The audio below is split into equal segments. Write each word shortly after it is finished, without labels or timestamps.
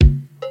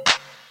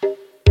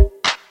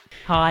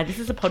Hi, this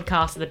is a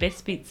podcast of the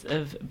best bits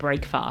of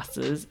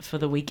Breakfasters for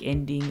the week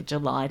ending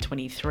July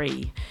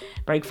 23.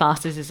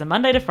 Breakfasters is a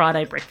Monday to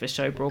Friday breakfast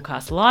show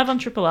broadcast live on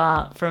Triple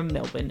R from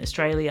Melbourne,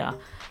 Australia.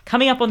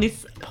 Coming up on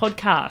this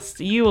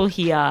podcast, you will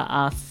hear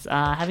us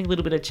having a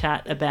little bit of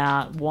chat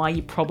about why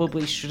you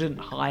probably shouldn't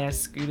hire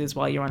scooters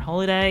while you're on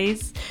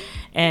holidays.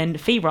 And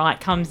Fee Wright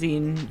comes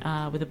in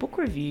with a book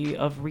review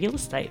of Real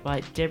Estate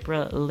by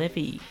Deborah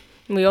Levy.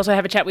 We also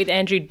have a chat with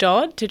Andrew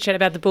Dodd to chat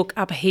about the book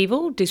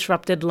Upheaval,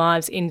 Disrupted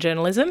Lives in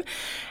Journalism.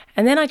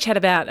 And then I chat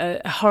about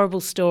a horrible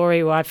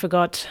story where I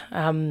forget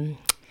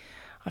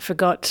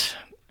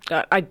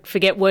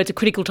words at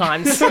critical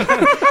times.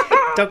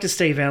 Dr.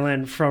 Steve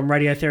Allen from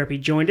Radiotherapy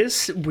joined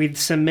us with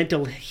some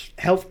mental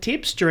health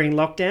tips during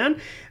lockdown.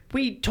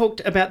 We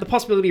talked about the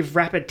possibility of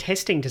rapid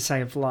testing to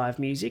save live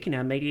music in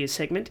our media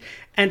segment.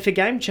 And for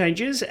Game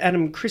Changers,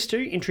 Adam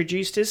Christou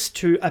introduced us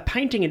to a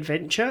painting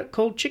adventure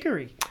called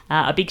Chicory.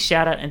 A big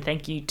shout out and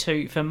thank you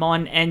too for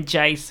Mon and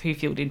Jace, who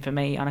filled in for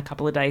me on a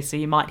couple of days, so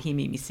you might hear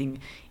me missing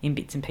in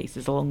bits and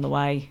pieces along the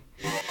way.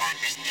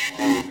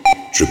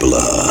 Triple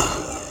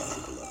R.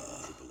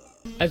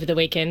 Over the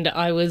weekend,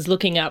 I was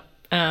looking up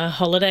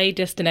holiday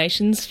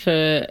destinations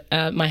for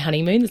my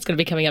honeymoon that's going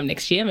to be coming up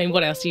next year. I mean,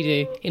 what else do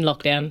you do in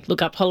lockdown?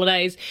 Look up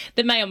holidays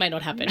that may or may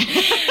not happen.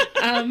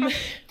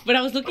 But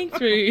I was looking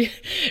through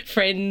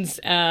friends'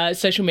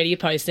 social media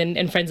posts,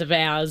 and friends of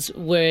ours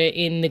were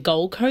in the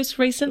Gold Coast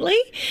recently.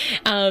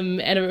 And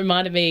it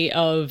reminded me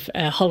of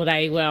a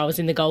holiday where I was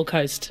in the Gold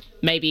Coast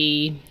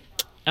maybe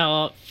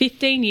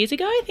 15 years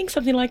ago, I think,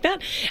 something like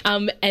that.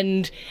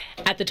 And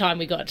at the time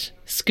we got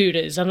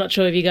scooters. I'm not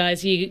sure if you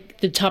guys,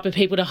 the type of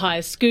people to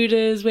hire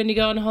scooters when you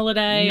go on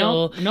holiday.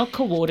 Not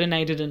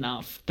coordinated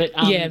enough, but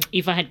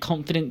if I had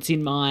confidence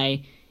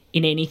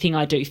in anything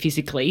I do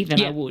physically,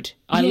 then I would.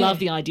 I love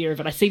the idea of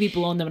it. I see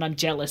people on them and I'm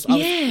jealous. I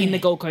was in the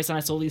Gold Coast and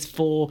I saw these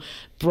 4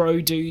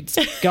 bro dudes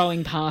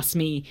going past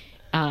me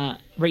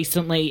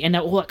recently, and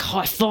they're all like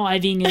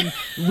high-fiving and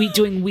we're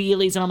doing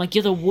wheelies, and I'm like,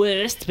 you're the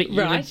worst, but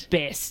you're the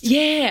best.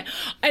 Yeah.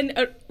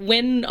 And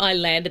when I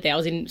landed there,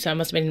 I must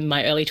have been in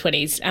my early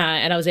 20s,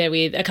 and I was there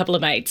with a couple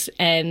of mates,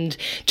 and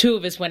 2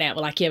 of us went out.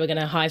 We're like, we're going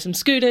to hire some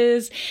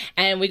scooters,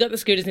 and we got the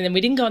scooters, and then we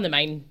didn't go on the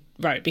main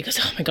road because,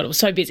 oh my God, it was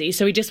so busy.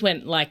 So we just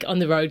went like on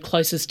the road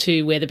closest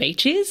to where the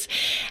beach is.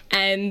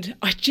 And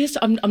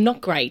I'm not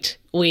great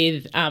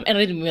with, and I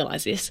didn't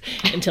realise this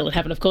until it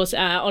happened, of course,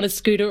 on a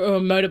scooter or a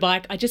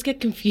motorbike, I just get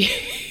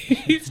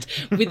confused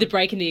with the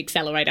brake and the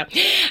accelerator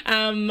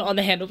on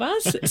the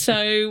handlebars.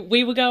 So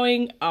we were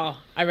going,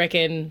 I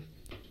reckon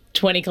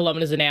 20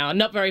 kilometres an hour,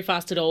 not very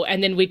fast at all.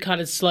 And then we'd kind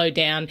of slowed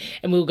down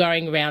and we were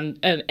going around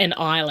an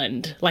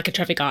island, like a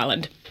traffic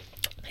island.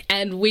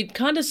 And we'd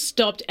kind of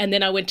stopped, and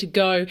then I went to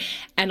go,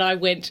 and I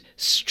went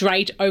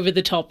straight over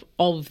the top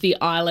of the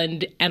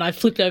island, and I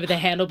flipped over the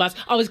handlebars.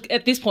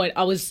 At this point,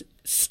 I was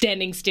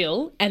standing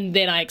still, and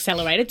then I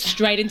accelerated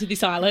straight into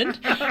this island,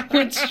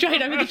 went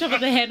straight over the top of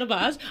the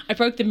handlebars. I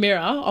broke the mirror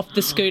off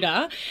the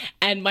scooter,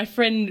 and my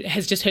friend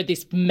has just heard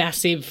this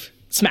massive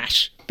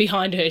smash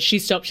behind her. She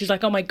stopped. She's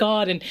like, oh my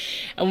God. And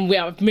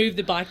I've moved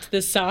the bike to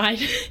the side.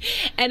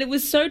 And it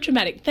was so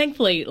traumatic.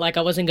 Thankfully, like,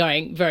 I wasn't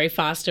going very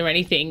fast or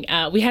anything.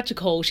 We had to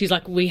call. She's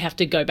like, we have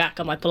to go back.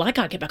 I'm like, well, I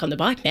can't get back on the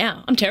bike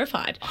now. I'm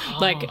terrified.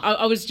 Like,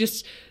 I was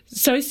just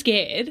so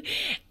scared.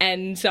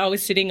 And so I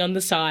was sitting on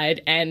the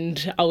side,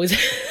 and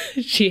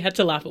she had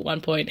to laugh at one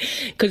point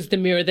because the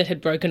mirror that had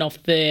broken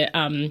off the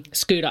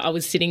scooter, I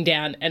was sitting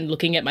down and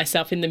looking at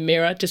myself in the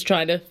mirror, just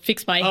trying to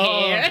fix my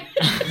hair.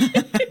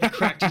 A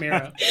cracked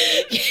mirror.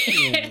 Yes.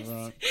 Yeah,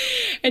 right.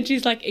 And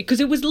she's like, because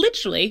it was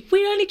literally,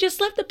 we only just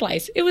left the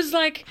place. It was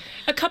like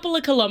a couple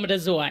of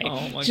kilometres away.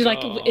 Oh my She's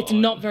God. like, it's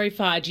not very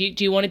far. Do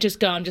you want to just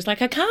go? I'm just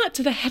like, I can't.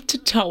 So they had to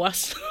tow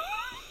us.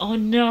 Oh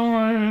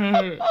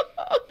no.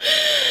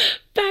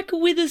 Back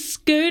with a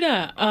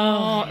scooter.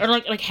 Oh,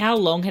 like how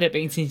long had it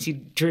been since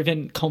you'd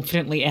driven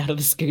confidently out of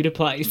the scooter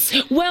place?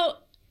 Well,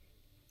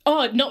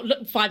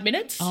 not 5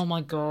 minutes. Oh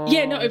my God.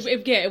 Yeah, no,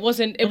 it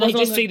wasn't. It and wasn't. they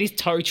just see this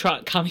tow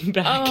truck coming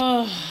back.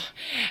 Oh,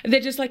 they're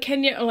just like,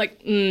 can you? I'm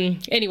like,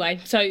 Anyway,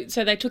 so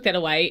they took that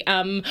away.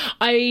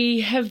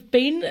 I've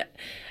been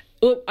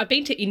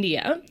to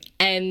India,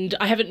 and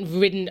I haven't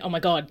ridden. Oh my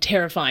God,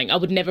 terrifying! I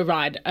would never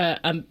ride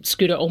a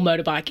scooter or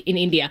motorbike in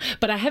India,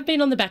 but I have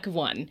been on the back of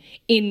one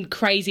in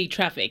crazy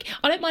traffic.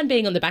 I don't mind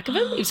being on the back of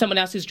it if someone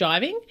else is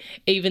driving,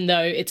 even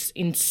though it's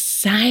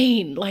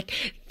insane.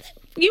 Like,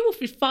 you will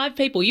fit 5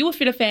 people, you will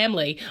fit a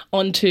family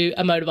onto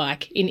a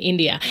motorbike in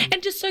India.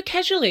 And just so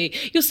casually,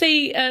 you'll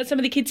see some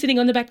of the kids sitting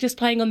on the back just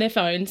playing on their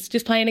phones,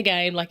 just playing a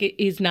game like it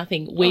is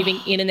nothing, weaving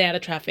in and out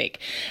of traffic.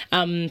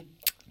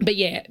 But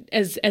yeah,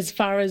 as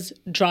far as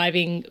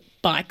driving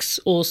bikes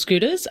or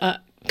scooters,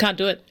 can't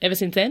do it ever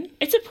since then.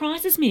 It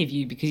surprises me of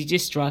you because you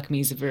just strike me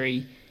as a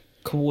very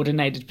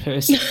coordinated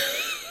person.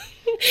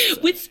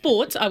 With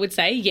sports, I would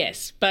say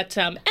yes, but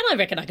and I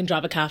reckon I can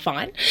drive a car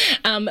fine.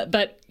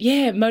 But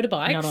yeah,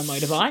 motorbikes. Not on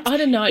motorbikes. I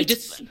don't know.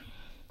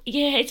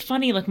 It's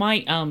funny. Like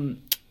my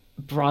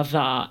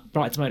brother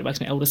rides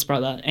motorbikes, my eldest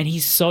brother, and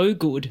he's so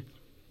good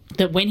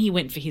that when he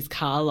went for his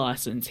car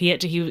license,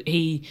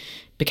 he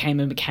became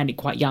a mechanic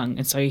quite young,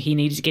 and so he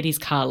needed to get his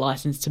car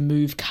license to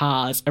move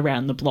cars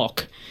around the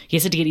block. He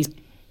had to get his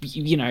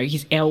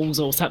L's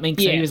or something,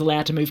 so he was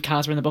allowed to move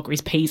cars around the block, or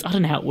his P's. I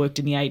don't know how it worked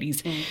in the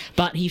 80s.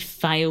 But he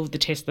failed the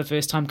test the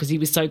first time because he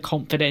was so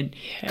confident,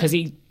 because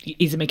he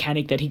is a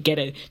mechanic, that he'd get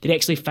it, that he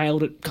actually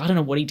failed it. I don't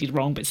know what he did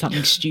wrong, but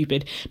something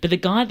stupid. But the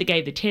guy that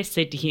gave the test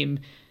said to him,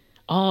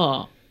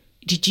 I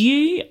gave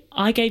you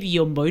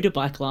your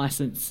motorbike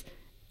license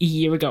a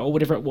year ago or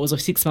whatever it was, or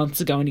 6 months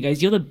ago, and he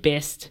goes, you're the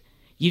best.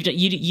 You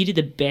did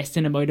the best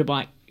in a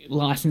motorbike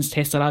license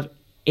test that I've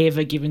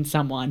ever given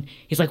someone.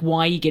 He's like,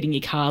 why are you getting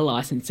your car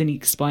license? And he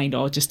explained,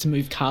 just to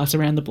move cars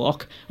around the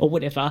block or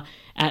whatever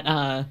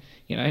at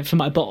for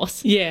my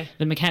boss, the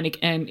mechanic.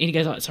 And he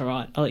goes, it's all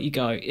right, I'll let you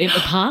go. It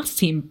passed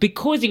him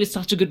because he was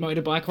such a good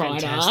motorbike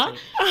rider.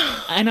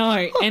 I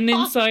know. And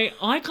then so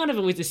I kind of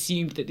always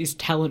assumed that this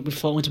talent would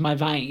flow into my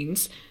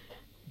veins,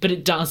 but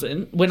it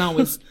doesn't. When I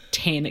was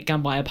 10 at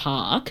Gunbuyer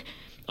Park,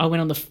 I went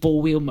on the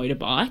 4-wheel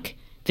motorbike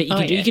that you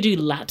could do. You could do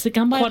laps at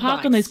Gunbuyer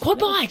Park on those quad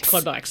bikes.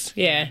 Quad bikes,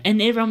 yeah. And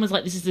everyone was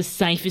like, this is the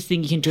safest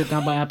thing you can do at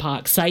Gunbuyer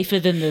Park. Safer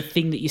than the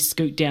thing that you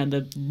scoot down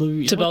the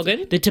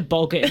toboggan. The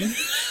toboggan.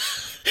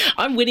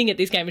 I'm winning at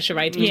this game of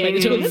charades.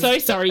 I'm so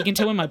sorry. You can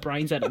tell when my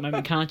brain's at the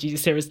moment, can't you?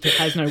 Sarah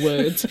has no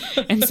words.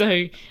 And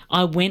so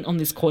I went on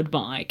this quad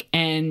bike,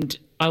 and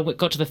I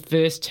got to the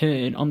first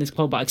turn on this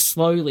quad bike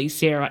slowly,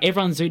 Sarah.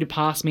 Everyone zooted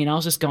past me, and I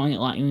was just going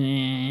like,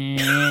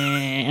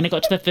 and I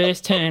got to the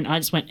first turn. I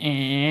just went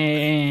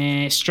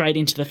straight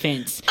into the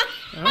fence,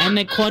 and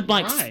the quad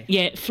bike,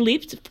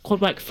 flipped.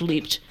 Quad bike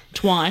flipped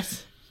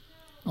twice.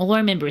 All I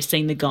remember is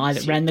seeing the guy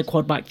that ran the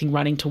quad bike thing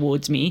running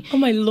towards me. Oh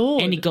my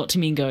Lord! And he got to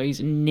me and goes,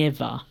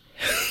 "Never,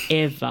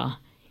 ever,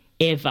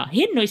 ever."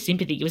 He had no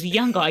sympathy. He was a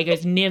young guy. He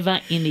goes, "Never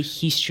in the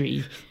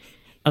history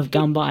of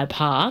Gunbuyer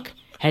Park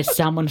has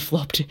someone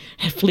flipped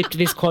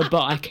this quad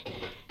bike."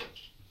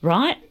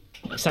 Right?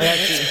 So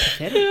that's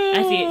it. That's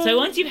it. So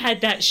once you've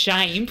had that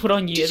shame put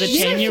on you as a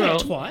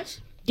 10-year-old.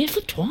 Twice? Yeah,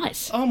 flipped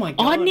twice. Oh my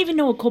God. I didn't even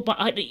know a quad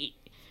bike.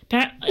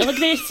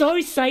 They're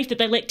so safe that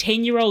they let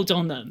 10-year-olds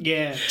on them.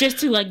 Yeah. Just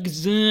to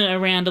zoom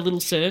around a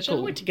little circle. So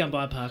I went to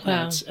Gunbuyer Park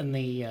once, and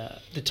the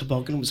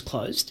toboggan was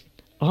closed.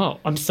 Oh,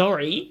 I'm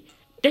sorry.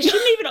 They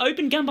shouldn't even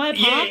open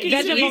Gunbuyer Park.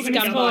 Yeah, That isn't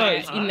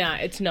Gunbuyer Park. No,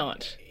 it's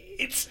not.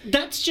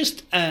 That's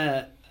just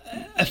a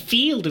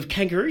field of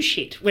kangaroo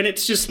shit when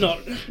it's just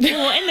not.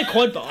 Well, and the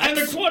quad bikes. And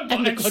the quad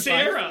bikes,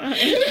 Sarah.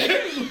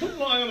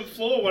 Lying on the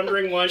floor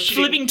wondering why she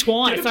flipping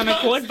twice on a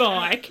quad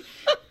bike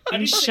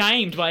and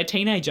shamed by a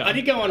teenager. I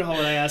did go on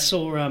holiday. I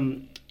saw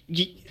I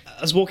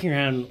was walking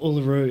around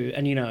Uluru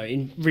and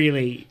in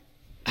really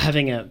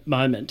having a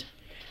moment,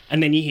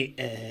 and then you hear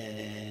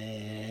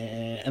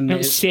and it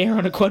was Sarah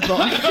on a quad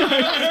bike.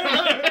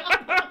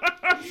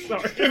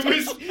 Sorry.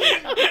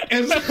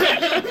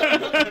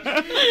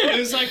 It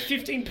was like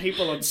 15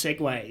 people on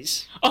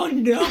segways. Oh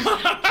no!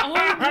 Oh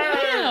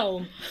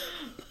wow!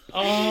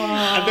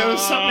 And there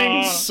was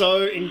something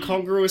so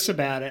incongruous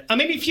about it. I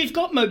mean, if you've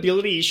got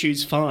mobility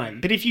issues,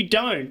 fine. But if you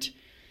don't,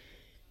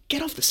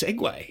 get off the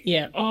Segway.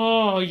 Yeah.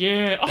 Oh,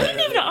 yeah. I didn't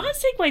even know. Aren't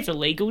Segways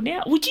illegal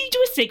now? Would you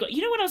do a Segway?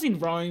 You know, when I was in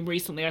Rome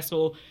recently, I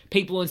saw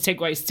people on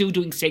Segways still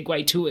doing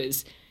Segway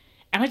tours.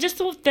 And I just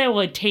thought they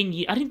were 10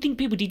 years. I didn't think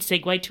people did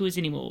Segway tours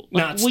anymore.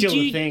 No, it's still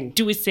a thing. Would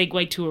you do a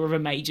Segway tour of a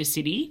major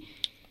city?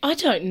 I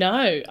don't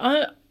know.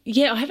 I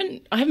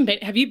haven't been.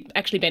 Have you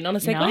actually been on a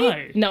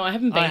Segway? No, I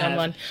haven't been on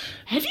one.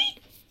 Have you?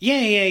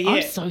 Yeah.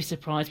 I'm so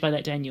surprised by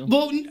that, Daniel.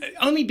 Well,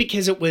 only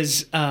because it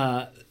was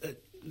I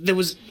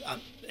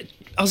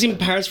was in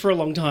Paris for a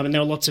long time, and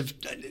there were lots of.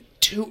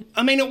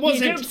 I mean, it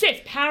wasn't. They're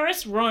obsessed.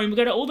 Paris, Rome. We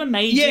go to all the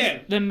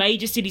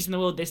major cities in the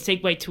world. There's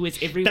Segway tours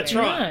everywhere. That's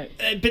right.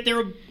 But there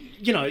are,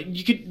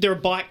 there are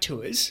bike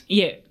tours.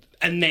 Yeah.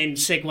 And then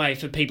Segway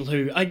for people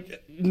who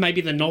maybe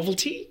the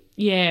novelty.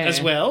 Yeah.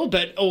 As well,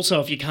 but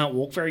also if you can't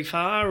walk very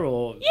far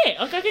or.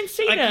 Yeah, I can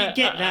see that. I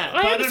get that.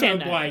 I don't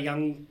know why a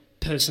young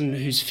person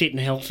who's fit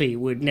and healthy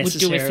would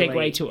necessarily do a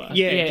Segway tour.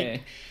 Yeah.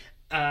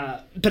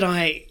 But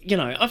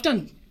I've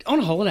done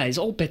on holidays.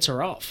 All bets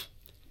are off.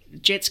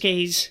 Jet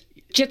skis.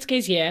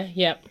 Yeah.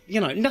 Yep.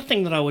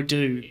 Nothing that I would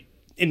do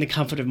in the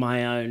comfort of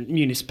my own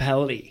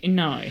municipality.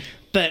 No.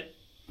 But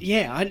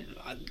yeah, I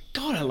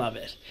love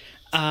it.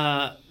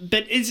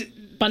 But is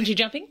bungee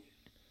jumping?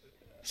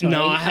 Sorry,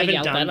 no, I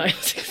haven't done.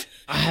 That.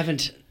 I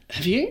haven't.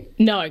 Have you?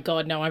 No,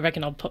 God, no. I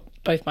reckon I'll pop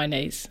both my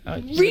knees.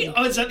 Really?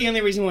 Oh, is that the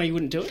only reason why you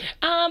wouldn't do it?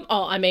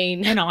 I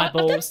mean... And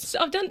eyeballs.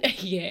 I've done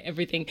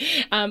everything.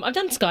 I've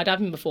done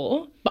skydiving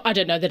before, but I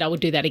don't know that I would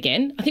do that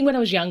again. I think when I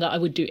was younger, I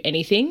would do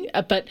anything.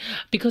 But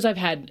because I've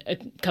had a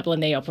couple of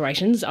knee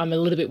operations, I'm a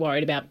little bit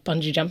worried about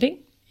bungee jumping.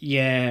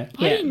 Yeah.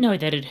 I didn't know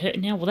that it hurt.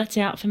 Now, well, that's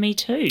out for me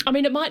too. I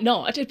mean, it might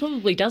not. It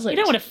probably doesn't. You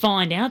don't want to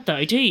find out,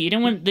 though, do you? You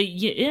don't want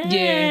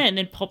and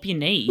then pop your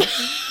knee.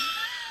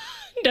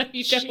 No,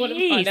 you don't want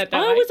to find out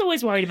that I way. was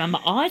always worried about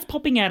my eyes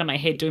popping out of my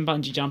head doing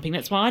bungee jumping.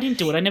 That's why I didn't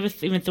do it. I never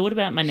even thought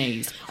about my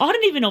knees. I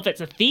don't even know if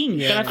that's a thing.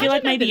 Yeah. But I feel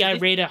like maybe I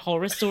read a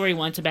horror story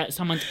once about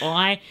someone's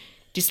eye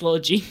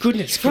dislodging.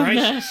 Goodness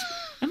gracious.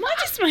 Am I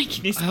just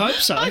making this? I hope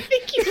so. I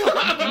think you are.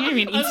 I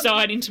mean,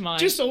 insight into my...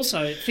 Just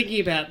also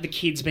thinking about the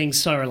kids being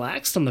so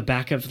relaxed on the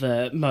back of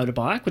the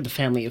motorbike with the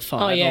family of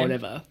 5 or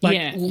whatever.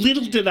 Like,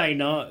 little do they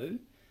know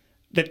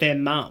that their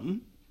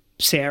mum,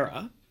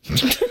 Sarah,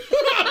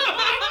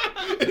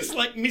 is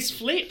like Miss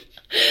Flip.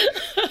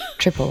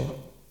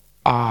 Triple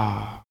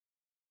R.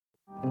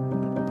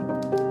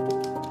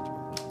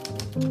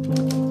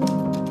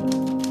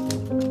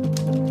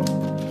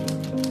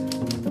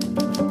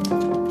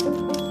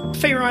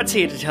 Fee Wright's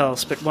here to tell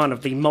us but one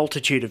of the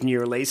multitude of new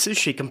releases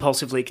she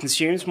compulsively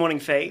consumes. Morning,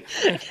 Fee.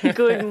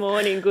 Good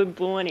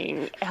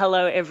morning.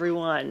 Hello,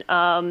 everyone.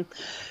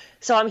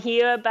 So I'm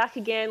here back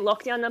again,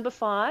 lockdown number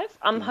 5.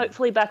 I'm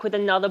hopefully back with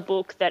another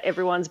book that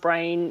everyone's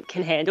brain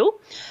can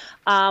handle.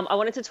 I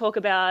wanted to talk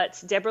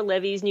about Deborah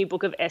Levy's new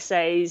book of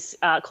essays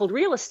called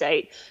Real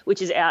Estate,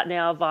 which is out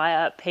now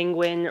via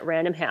Penguin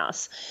Random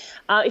House.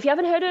 If you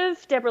haven't heard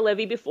of Deborah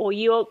Levy before,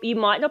 you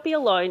might not be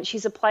alone.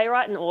 She's a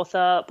playwright and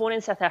author, born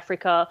in South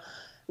Africa,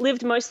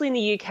 lived mostly in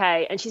the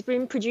UK, and she's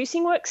been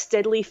producing work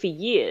steadily for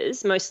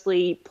years,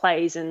 mostly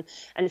plays and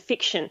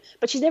fiction.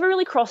 But she's never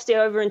really crossed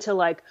over into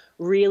like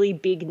really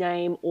big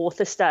name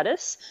author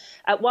status.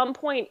 At one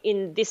point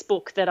in this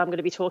book that I'm going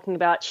to be talking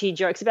about, she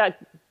jokes about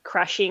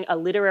crashing a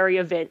literary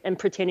event and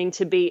pretending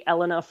to be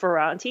Eleanor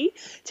Ferranti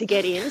to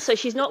get in. So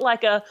she's not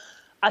like a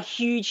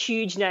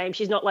huge name.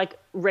 She's not like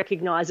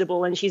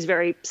recognizable, and she's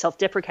very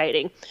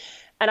self-deprecating.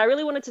 And I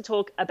really wanted to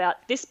talk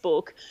about this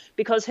book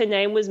because her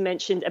name was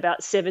mentioned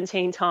about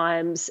 17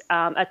 times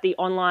at the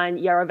online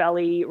Yarra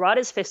Valley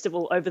Writers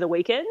Festival over the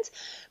weekend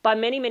by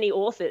many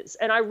authors.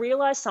 And I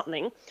realised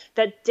something,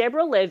 that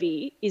Deborah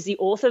Levy is the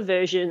author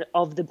version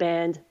of the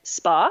band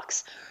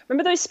Sparks.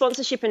 Remember those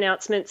sponsorship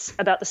announcements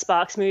about the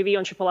Sparks movie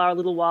on Triple R a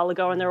little while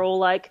ago, and they're all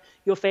like,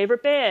 your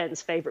favourite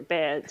band's favourite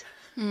band.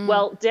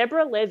 Well,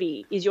 Deborah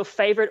Levy is your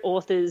favourite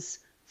author's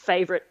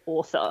favourite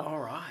author. All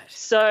right.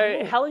 So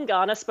cool. Helen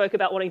Garner spoke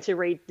about wanting to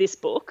read this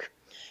book,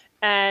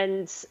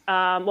 and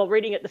while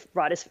reading at the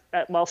writers,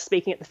 while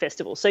speaking at the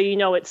festival, so you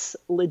know it's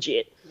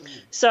legit.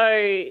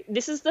 So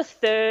this is the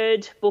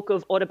third book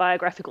of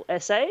autobiographical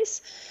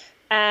essays,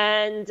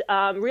 and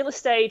real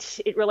estate,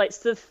 it relates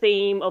to the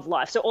theme of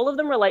life. So all of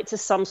them relate to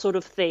some sort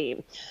of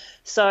theme.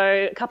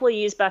 So a couple of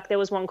years back, there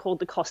was one called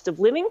The Cost of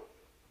Living,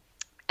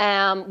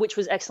 which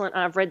was excellent,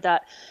 and I've read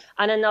that.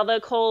 And another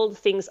called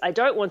Things I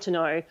Don't Want to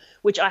Know,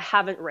 which I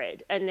haven't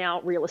read, and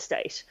now Real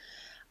Estate.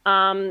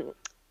 And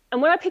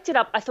when I picked it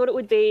up, I thought it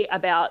would be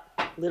about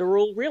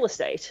literal real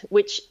estate,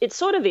 which it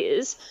sort of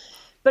is,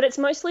 but it's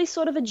mostly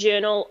sort of a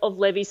journal of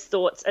Levy's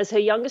thoughts as her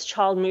youngest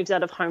child moves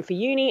out of home for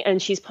uni,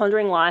 and she's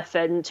pondering life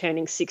and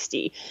turning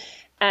 60.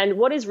 And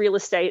what is real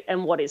estate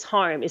and what is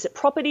home? Is it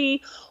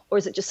property or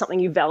is it just something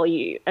you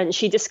value? And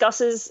she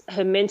discusses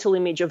her mental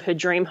image of her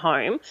dream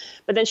home,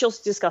 but then she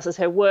also discusses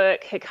her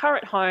work, her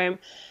current home.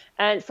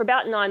 And for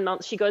about 9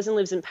 months, she goes and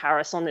lives in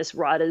Paris on this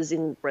writers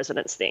in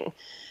residence thing.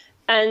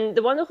 And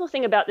the wonderful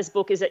thing about this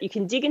book is that you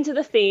can dig into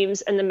the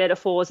themes and the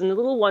metaphors and the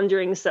little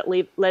wanderings that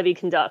Levy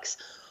conducts.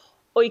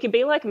 Or you can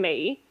be like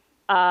me,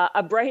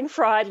 a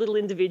brain-fried little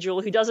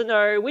individual who doesn't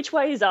know which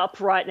way is up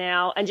right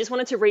now and just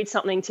wanted to read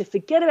something to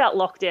forget about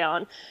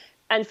lockdown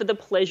and for the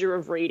pleasure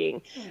of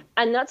reading.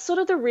 And that's sort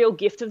of the real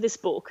gift of this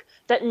book,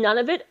 that none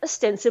of it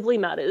ostensibly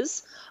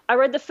matters. I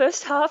read the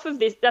first half of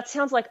this. That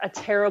sounds like a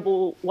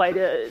terrible way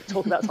to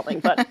talk about something,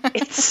 but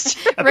it's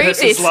a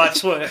person's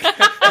life's work.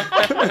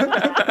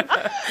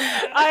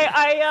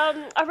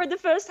 I read the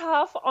first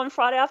half on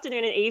Friday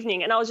afternoon and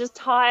evening, and I was just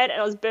tired and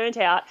I was burnt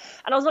out,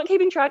 and I was not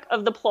keeping track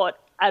of the plot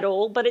at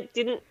all, but it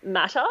didn't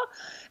matter.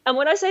 And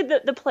when I say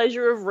that the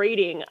pleasure of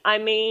reading, I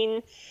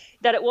mean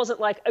that it wasn't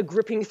like a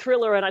gripping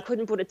thriller and I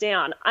couldn't put it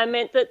down. I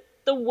meant that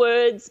the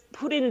words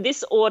put in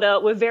this order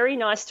were very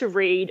nice to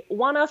read,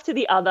 one after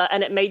the other,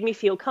 and it made me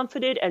feel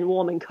comforted and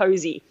warm and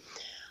cozy.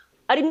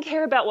 I didn't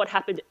care about what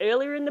happened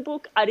earlier in the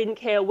book. I didn't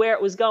care where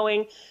it was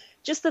going,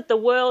 just that the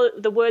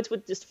words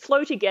would just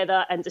flow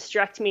together and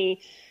distract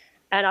me,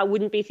 and I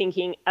wouldn't be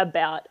thinking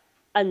about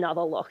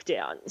another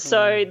lockdown.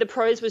 So the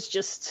prose was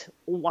just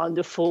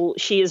wonderful.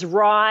 She is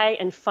wry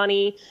and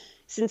funny,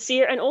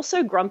 sincere, and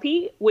also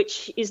grumpy,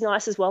 which is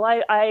nice as well.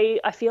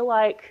 I feel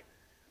like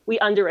we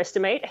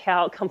underestimate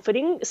how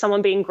comforting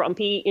someone being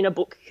grumpy in a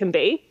book can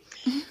be.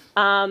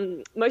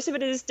 Most of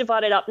it is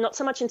divided up, not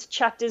so much into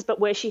chapters, but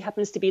where she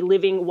happens to be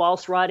living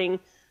whilst writing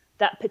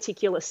that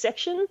particular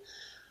section.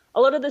 A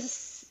lot of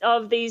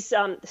these,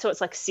 so it's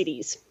like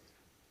cities.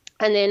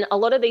 And then a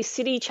lot of these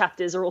city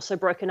chapters are also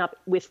broken up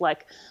with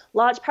like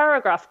large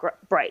paragraph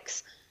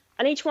breaks,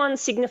 and each one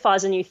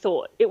signifies a new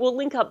thought. It will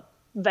link up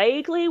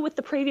vaguely with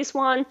the previous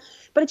one,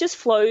 but it just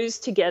flows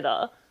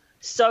together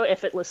so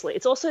effortlessly.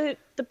 It's also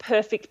the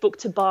perfect book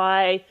to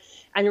buy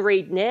and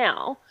read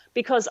now,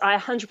 because I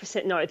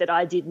 100% know that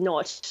I did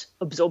not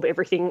absorb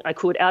everything I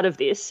could out of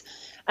this,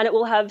 and it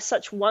will have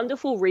such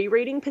wonderful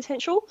rereading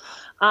potential.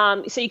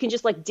 So you can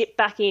just like dip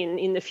back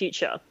in the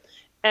future.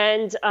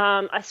 And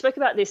I spoke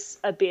about this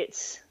a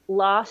bit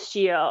last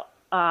year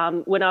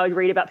when I would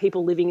read about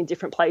people living in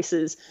different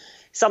places.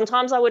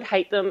 sometimes I would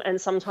hate them and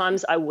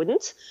sometimes I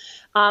wouldn't.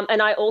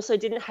 And I also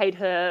didn't hate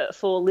her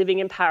for living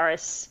in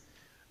Paris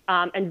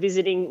and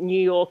visiting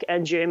New York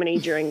and Germany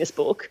during this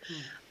book.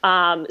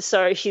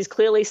 So she's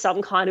clearly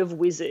some kind of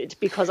wizard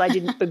because I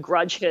didn't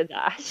begrudge her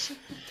that.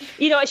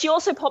 You know, she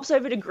also pops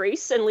over to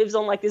Greece and lives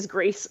on like this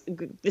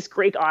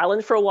Greek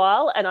island for a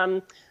while,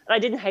 and I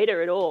didn't hate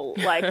her at all.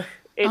 Like,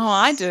 it's... Oh,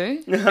 I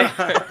do.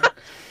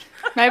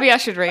 Maybe I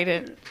should read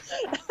it.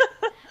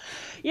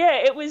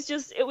 Yeah, it was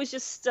just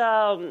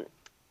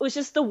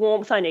the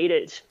warmth I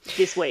needed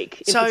this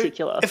week in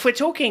particular. If we're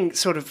talking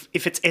sort of,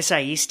 if it's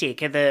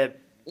essayistic,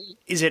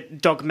 is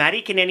it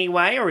dogmatic in any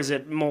way, or is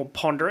it more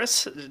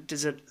ponderous?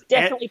 Does it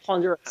definitely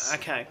ponderous?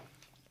 Okay.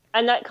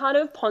 And that kind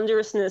of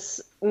ponderousness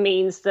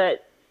means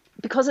that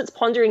because it's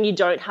pondering, you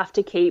don't have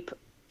to keep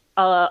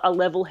a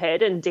level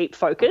head and deep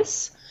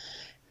focus,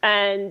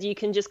 and you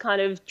can just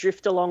kind of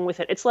drift along with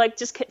it. It's like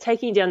just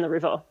taking you down the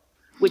river,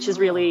 which is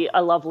really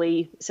a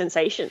lovely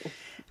sensation.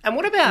 And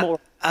what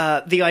about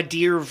the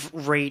idea of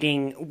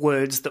reading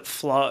words that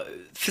flow?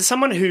 For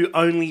someone who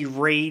only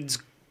reads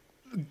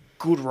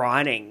good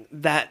writing,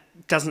 that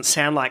doesn't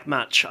sound like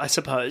much, I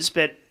suppose,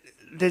 but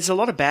there's a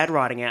lot of bad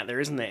writing out there,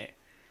 isn't there?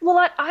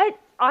 Well, I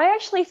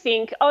actually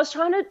think I was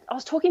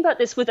talking about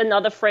this with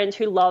another friend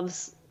who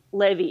loves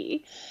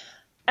Levy,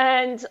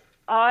 and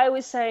I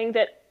was saying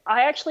that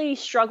I actually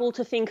struggle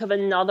to think of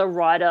another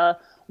writer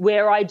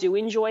where I do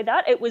enjoy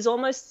that. It was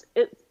almost,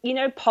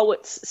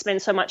 poets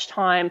spend so much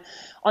time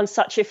on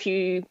such a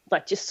few,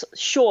 like, just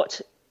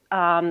short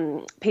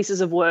pieces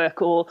of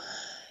work, or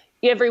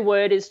every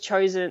word is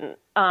chosen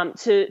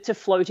to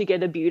flow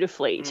together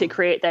beautifully to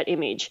create that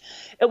image.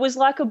 It was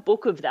like a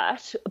book of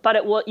that,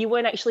 but you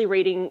weren't actually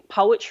reading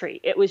poetry.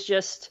 It was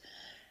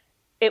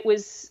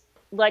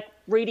like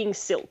reading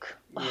silk.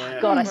 Yeah.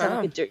 Oh, God, I sound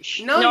like a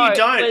douche. No, you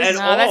don't at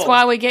all. That's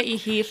why we get you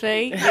here,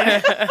 Fee.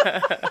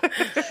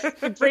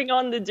 Bring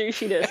on the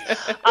douchiness.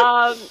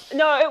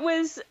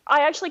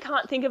 I actually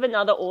can't think of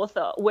another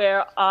author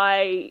where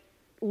I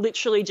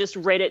literally just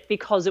read it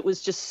because it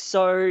was just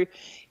so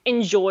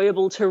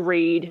enjoyable to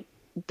read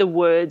the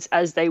words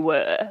as they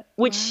were,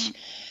 which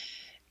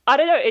I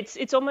don't know,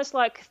 it's almost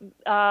like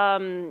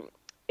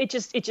it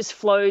just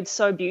flowed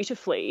so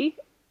beautifully.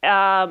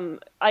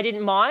 I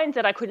didn't mind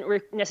that I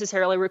couldn't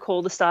necessarily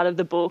recall the start of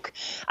the book,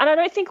 and I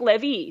don't think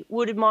Levy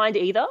would mind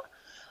either.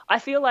 I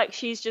feel like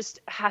she's just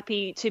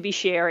happy to be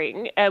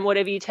sharing, and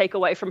whatever you take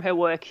away from her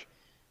work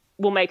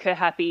will make her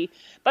happy.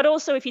 But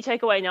also, if you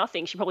take away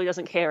nothing, she probably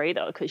doesn't care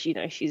either, because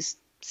she's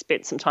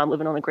spent some time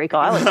living on a Greek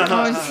island.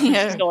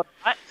 Yeah.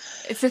 Right.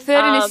 It's the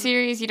third in a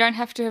series. You don't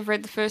have to have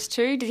read the first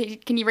two.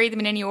 Can you read them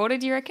in any order,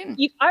 do you reckon?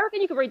 I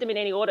reckon you could read them in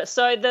any order.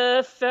 So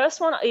the first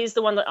one is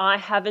the one that I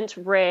haven't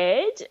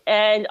read,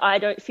 and I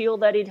don't feel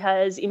that it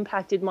has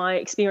impacted my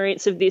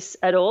experience of this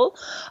at all.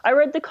 I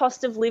read The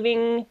Cost of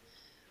Living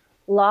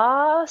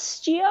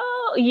last year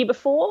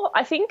before,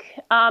 I think.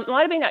 It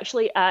might have been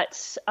actually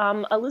at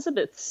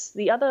Elizabeth's,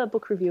 the other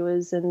book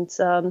reviewers, and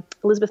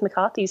Elizabeth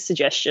McCarthy's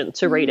suggestion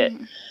to read it.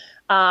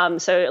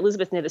 So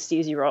Elizabeth never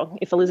steers you wrong.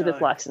 If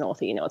Elizabeth likes an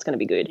author, it's going to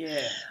be good.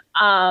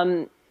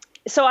 Yeah.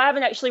 So I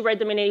haven't actually read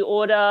them in any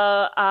order.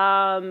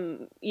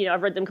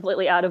 I've read them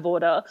completely out of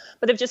order,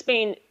 but they've just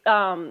been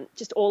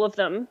just all of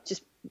them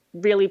just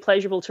really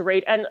pleasurable to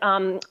read. And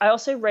I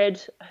also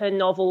read her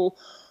novel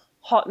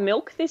Hot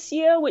Milk this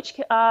year, which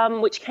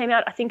came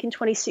out, I think, in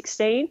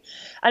 2016.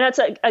 And that's,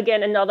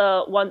 again,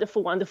 another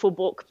wonderful, wonderful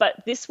book.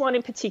 But this one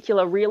in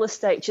particular, Real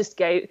Estate, just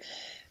gave,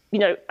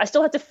 I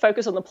still had to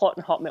focus on the plot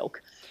in Hot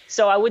Milk.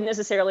 So I wouldn't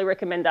necessarily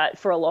recommend that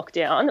for a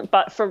lockdown.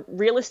 But for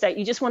Real Estate,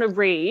 you just want to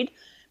read,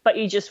 but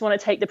you just want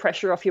to take the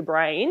pressure off your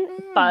brain.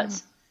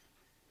 But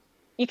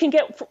you can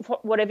get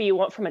whatever you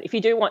want from it. If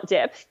you do want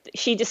depth,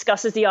 she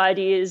discusses the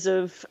ideas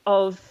of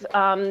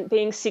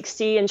being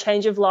 60 and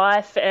change of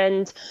life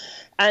and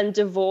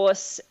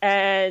divorce,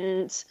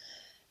 and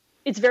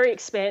it's very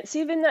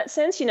expansive in that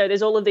sense.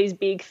 There's all of these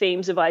big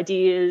themes of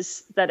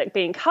ideas that are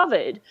being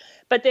covered,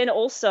 but then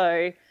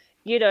also,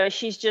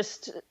 she's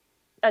just,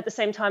 at the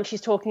same time,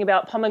 she's talking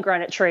about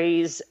pomegranate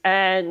trees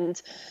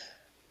and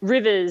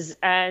rivers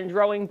and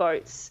rowing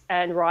boats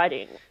and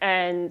riding.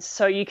 And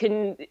so you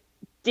can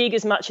dig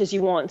as much as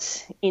you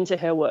want into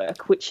her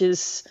work, which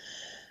is,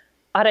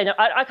 I don't know,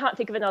 I can't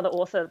think of another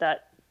author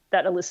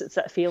that elicits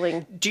that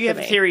feeling. Do you have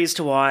a theory as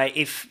to why,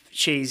 if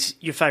she's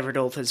your favourite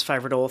author's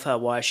favourite author,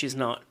 why she's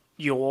not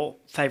your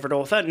favourite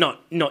author?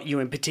 Not you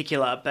in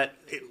particular, but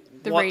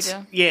the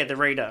reader. Yeah, the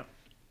reader.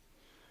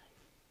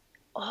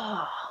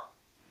 Oh,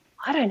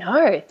 I don't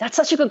know. That's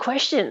such a good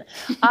question.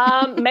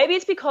 Maybe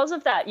it's because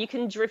of that. You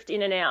can drift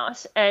in and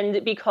out,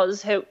 and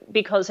because her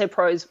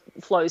prose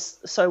flows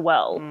so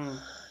well.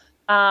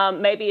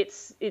 Maybe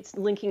it's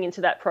linking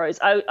into that prose.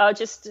 I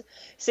just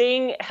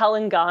seeing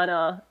Helen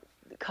Garner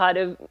kind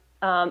of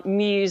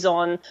muse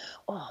on,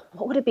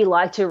 what would it be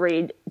like to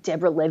read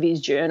Deborah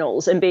Levy's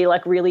journals and be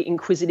like really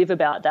inquisitive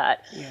about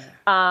that,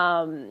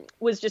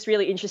 was just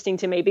really interesting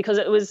to me, because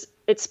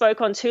it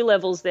spoke on two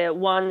levels there.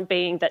 One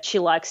being that she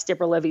likes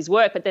Deborah Levy's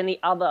work, but then the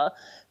other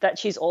that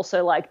she's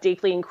also like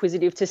deeply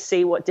inquisitive to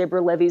see what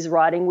Deborah Levy's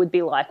writing would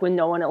be like when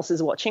no one else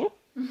is watching.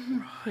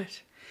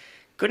 Right.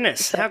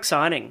 Goodness, how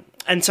exciting.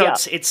 And so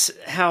it's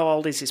how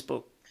old is this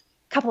book?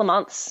 Couple of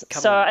months.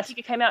 I think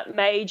it came out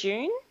May,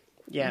 June.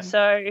 Yeah.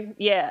 So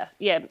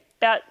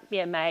about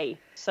May.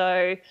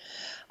 So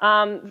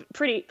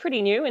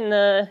pretty new in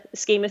the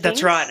scheme of things.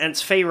 That's right, and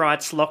it's Fee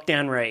Wright's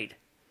lockdown read.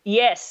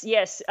 Yes.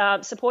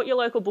 Support your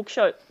local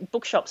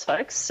bookshops,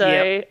 folks.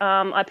 So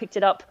I picked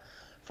it up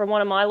from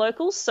one of my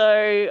locals.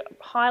 So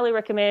highly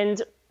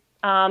recommend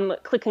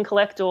click and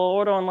collect or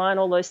order online,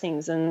 all those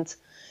things, and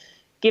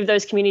give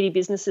those community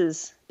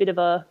businesses a bit of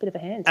a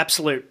hand.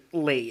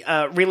 Absolutely.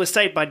 Real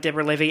Estate by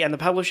Deborah Levy and the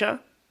publisher?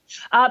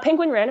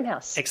 Penguin Random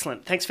House.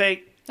 Excellent. Thanks,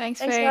 Fee. Thanks,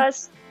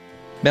 guys.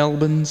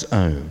 Melbourne's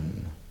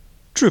own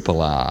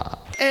Triple R.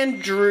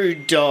 Andrew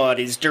Dodd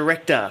is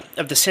Director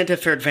of the Centre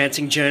for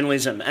Advancing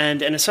Journalism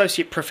and an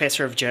Associate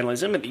Professor of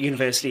Journalism at the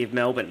University of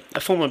Melbourne. A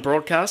former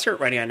broadcaster at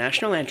Radio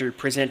National, Andrew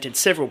presented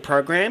several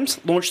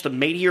programs, launched the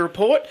Media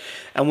Report,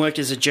 and worked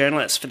as a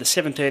journalist for the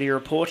 7:30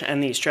 Report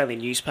and the Australian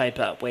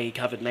newspaper, where he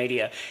covered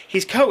media.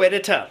 He's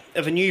co-editor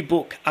of a new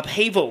book,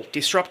 Upheaval,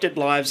 Disrupted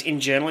Lives in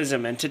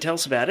Journalism, and to tell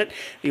us about it,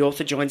 the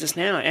author joins us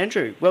now.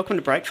 Andrew, welcome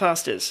to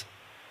Breakfasters.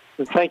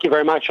 Thank you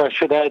very much. I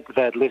should add to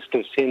that list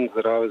of sins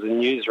that I was a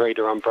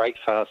newsreader on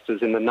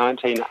Breakfasters in the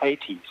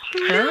 1980s.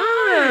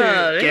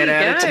 Get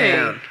out of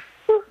town.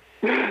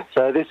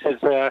 So this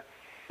is a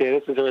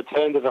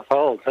return to the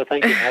fold. So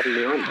thank you for having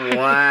me on.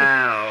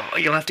 Wow.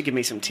 You'll have to give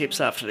me some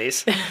tips after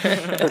this.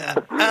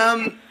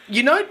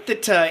 You note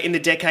that in the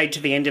decade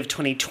to the end of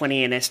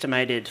 2020, an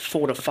estimated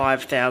 4,000 to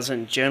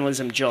 5,000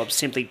 journalism jobs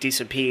simply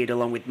disappeared,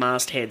 along with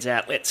mastheads,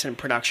 outlets and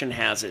production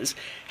houses.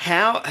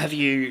 How have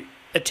you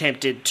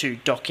attempted to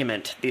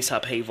document this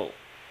upheaval?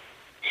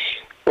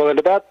 Well, in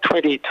about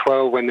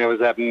 2012, when there was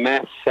that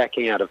mass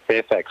sacking out of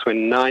Fairfax,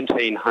 when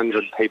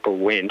 1,900 people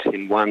went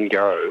in one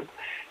go,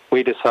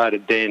 we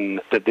decided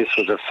then that this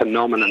was a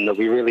phenomenon that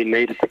we really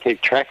needed to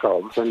keep track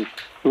of. And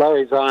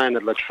Laurie Zion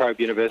at La Trobe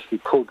University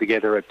pulled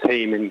together a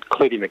team,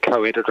 including the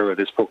co-editor of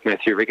this book,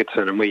 Matthew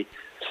Ricketson, and we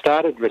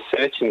started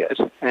researching it.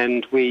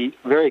 And we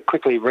very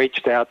quickly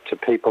reached out to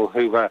people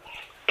who were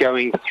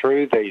going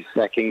through these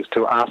sackings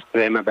to ask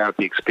them about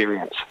the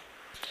experience.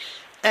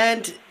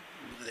 And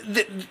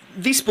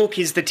this book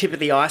is the tip of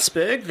the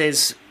iceberg.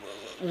 There's,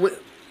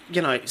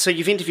 so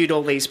you've interviewed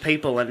all these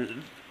people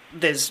and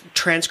there's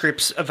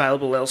transcripts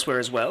available elsewhere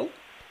as well?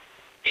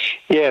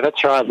 Yeah,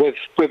 that's right.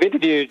 We've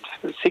interviewed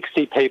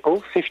 60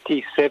 people,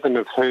 57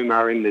 of whom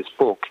are in this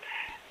book.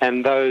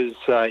 And those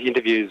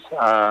interviews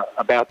are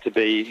about to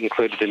be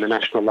included in the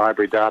National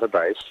Library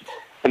database.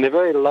 And they're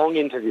very long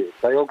interviews.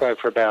 They all go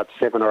for about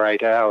 7 or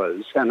 8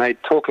 hours, and they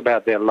talk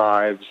about their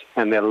lives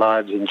and their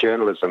lives in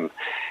journalism.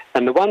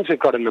 And the ones we've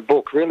got in the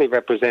book really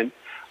represent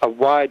a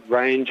wide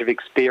range of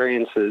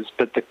experiences,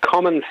 but the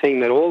common thing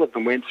that all of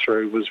them went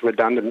through was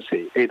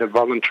redundancy, either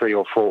voluntary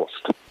or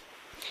forced.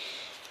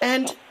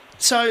 And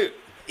so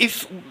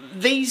if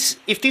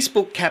this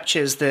book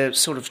captures the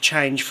sort of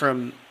change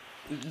from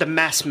the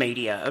mass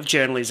media of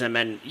journalism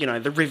and,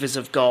 the rivers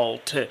of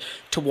gold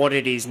to what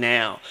it is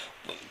now,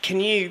 can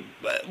you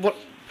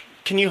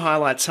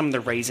highlight some of the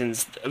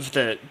reasons of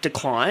the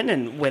decline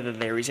and whether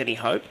there is any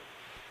hope?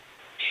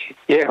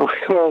 Yeah,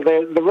 well,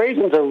 the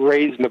reasons are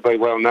reasonably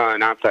well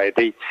known, aren't they?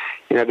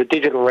 The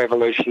digital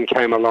revolution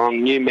came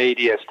along, new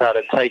media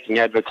started taking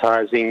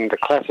advertising, the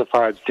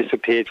classifieds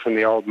disappeared from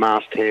the old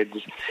mastheads,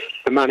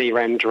 the money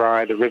ran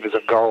dry, the rivers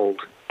of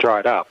gold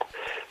dried up.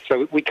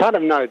 So we kind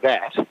of know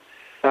that.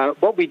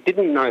 What we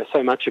didn't know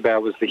so much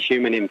about was the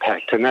human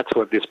impact, and that's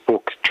what this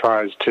book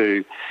tries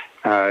to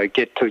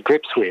get to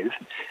grips with.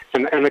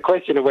 And the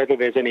question of whether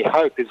there's any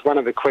hope is one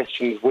of the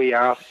questions we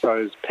asked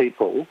those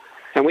people.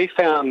 And we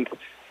found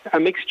a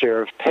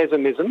mixture of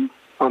pessimism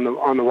on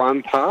the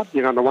one part,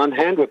 on the one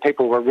hand, where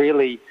people were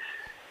really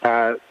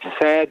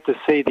sad to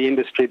see the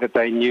industry that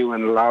they knew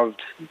and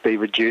loved be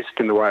reduced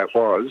in the way it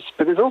was.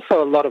 But there's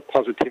also a lot of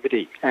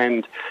positivity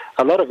and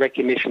a lot of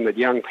recognition that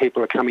young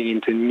people are coming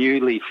into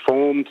newly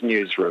formed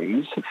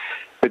newsrooms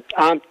that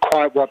aren't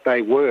quite what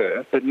they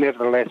were, but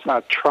nevertheless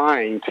are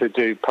trying to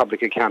do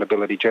public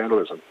accountability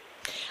journalism.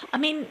 I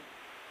mean,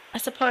 I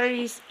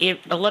suppose a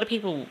lot of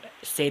people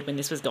said when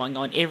this was going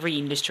on, every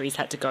industry's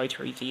had to go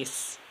through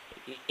this.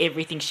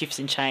 Everything shifts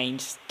and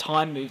changes,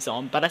 time moves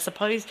on. But I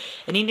suppose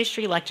an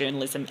industry like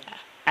journalism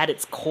at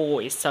its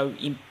core is so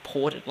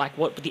important. Like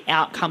what the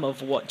outcome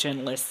of what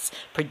journalists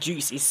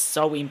produce is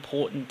so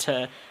important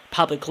to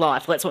public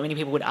life. That's what many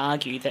people would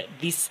argue, that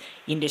this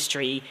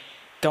industry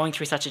going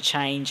through such a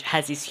change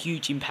has this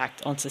huge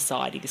impact on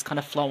society, this kind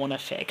of flow-on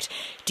effect.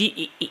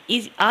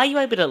 Are you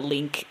able to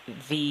link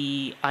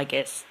these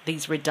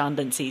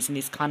redundancies and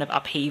this kind of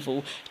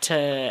upheaval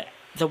to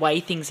the way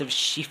things have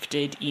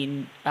shifted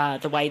in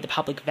the way the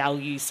public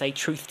values, say,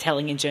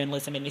 truth-telling in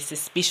journalism and the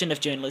suspicion of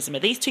journalism? Are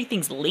these two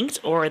things linked,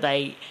 or are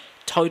they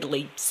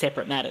totally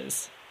separate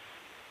matters?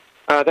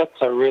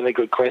 That's a really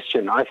good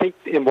question. I think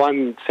in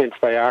one sense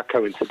they are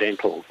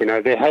coincidental.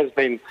 There has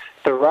been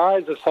the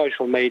rise of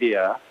social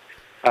media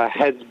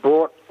has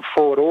brought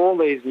forward all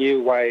these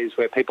new ways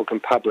where people can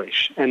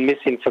publish, and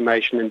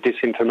misinformation and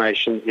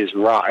disinformation is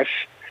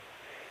rife.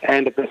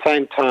 And at the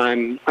same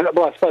time,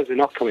 well, I suppose they're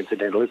not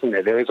coincidental, isn't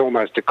there? There is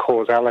almost a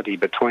causality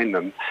between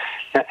them.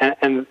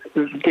 And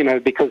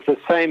because the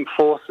same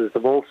forces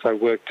have also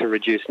worked to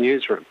reduce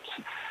newsrooms.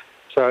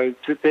 So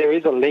there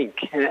is a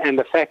link. And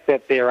the fact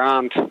that there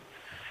aren't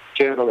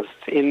journalists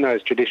in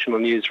those traditional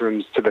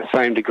newsrooms to the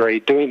same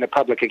degree doing the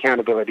public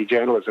accountability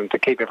journalism to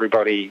keep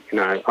everybody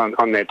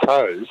on their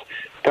toes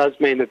does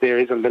mean that there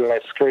is a little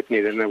less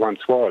scrutiny than there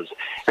once was.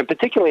 And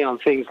particularly on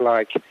things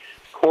like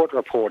court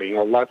reporting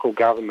or local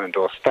government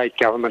or state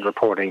government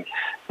reporting,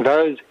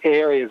 those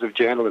areas of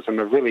journalism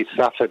have really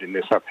suffered in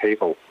this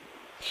upheaval.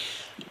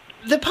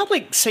 The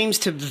public seems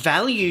to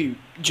value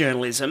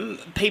journalism.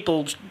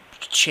 People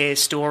share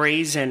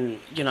stories and,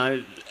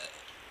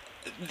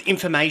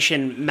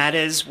 information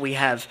matters. We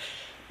have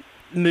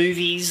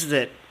movies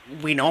that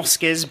win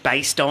Oscars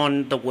based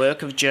on the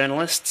work of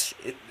journalists.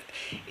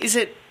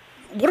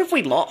 What have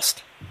we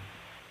lost?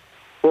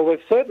 Well,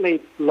 we've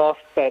certainly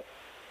lost that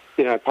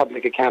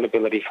public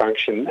accountability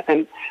function.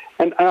 And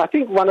I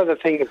think one of the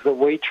things that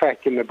we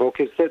track in the book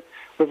is that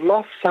we've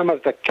lost some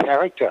of the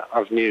character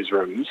of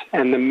newsrooms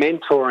and the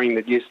mentoring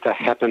that used to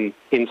happen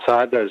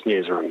inside those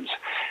newsrooms.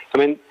 I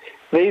mean,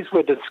 these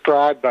were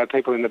described by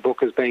people in the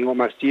book as being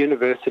almost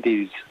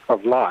universities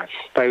of life.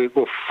 They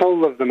were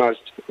full of the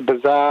most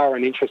bizarre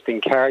and interesting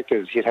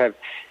characters. You'd have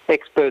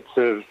experts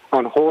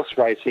on horse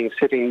racing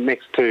sitting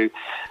next to,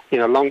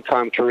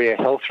 long-time career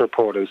health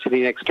reporters,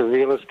 sitting next to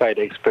real estate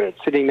experts,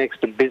 sitting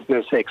next to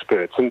business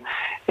experts. And,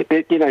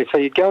 so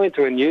you'd go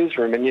into a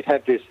newsroom and you'd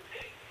have this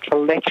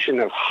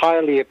collection of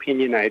highly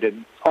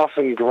opinionated,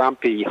 often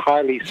grumpy,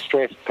 highly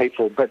stressed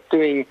people, but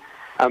doing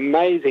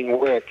amazing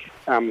work,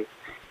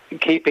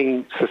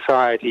 keeping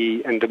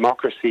society and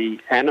democracy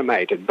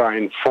animated by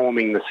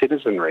informing the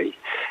citizenry.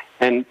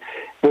 And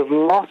we've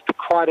lost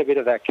quite a bit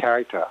of that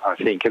character, I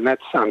think, and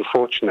that's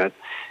unfortunate.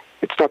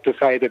 It's not to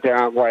say that there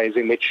aren't ways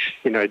in which,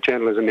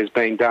 journalism is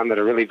being done that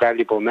are really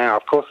valuable now.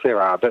 Of course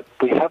there are, but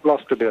we have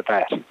lost a bit of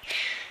that.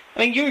 I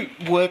mean, you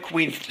work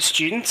with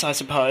students, I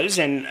suppose,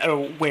 and are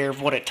aware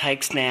of what it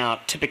takes now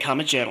to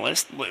become a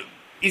journalist.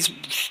 Is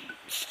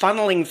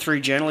funneling through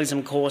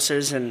journalism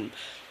courses and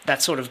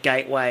that sort of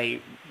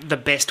gateway the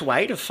best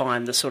way to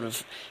find the sort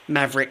of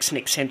mavericks and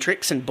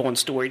eccentrics and born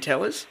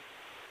storytellers?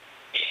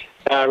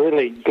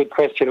 Really good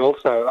question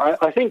also.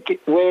 I think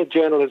where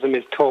journalism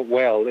is taught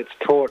well, it's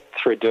taught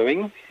through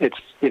doing. It's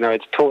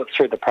taught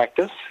through the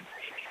practice.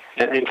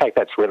 And in fact,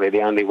 that's really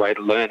the only way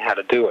to learn how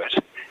to do it.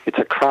 It's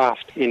a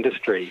craft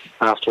industry,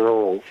 after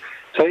all.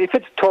 So if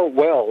it's taught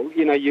well,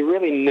 you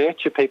really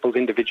nurture people's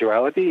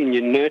individuality and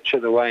you nurture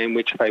the way in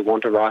which they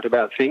want to write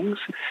about things.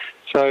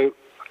 So,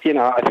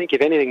 I think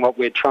if anything, what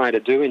we're trying to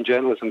do in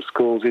journalism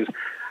schools is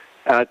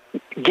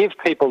give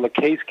people the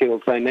key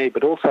skills they need,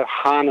 but also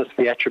harness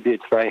the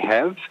attributes they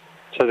have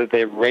so that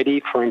they're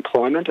ready for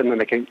employment, and then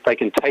they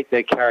can take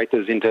their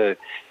characters into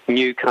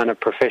new kind of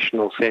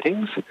professional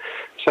settings.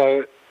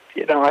 So,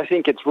 I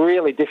think it's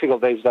really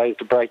difficult these days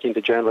to break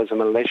into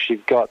journalism unless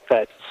you've got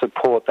that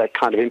support, that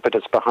kind of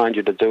impetus behind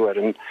you to do it,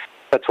 and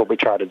that's what we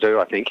try to do,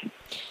 I think.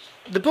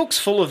 The book's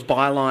full of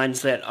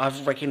bylines that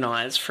I've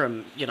recognised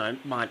from,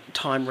 my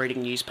time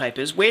reading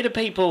newspapers. Where do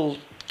people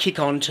kick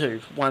on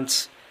to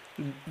once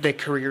their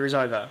career is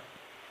over?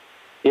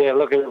 Yeah,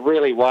 look, a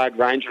really wide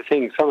range of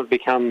things. Some have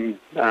become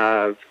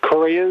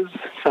couriers,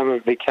 some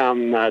have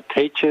become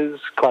teachers,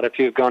 quite a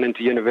few have gone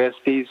into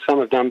universities, some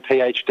have done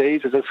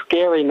PhDs. There's a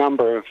scary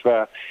number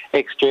of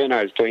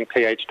ex-journos doing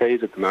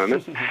PhDs at the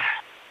moment.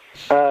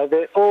 There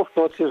are all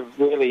sorts of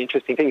really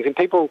interesting things, and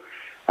people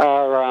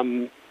are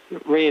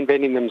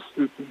reinventing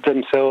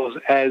themselves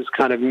as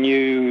kind of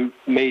new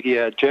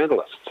media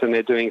journalists, and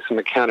they're doing some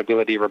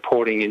accountability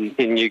reporting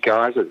in new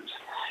guises.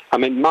 I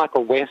mean,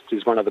 Michael West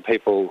is one of the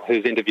people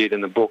who's interviewed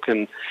in the book,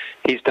 and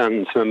he's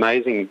done some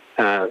amazing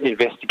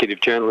investigative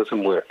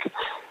journalism work.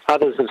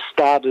 Others have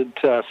started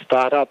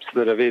startups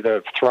that have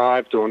either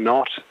thrived or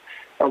not,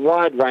 a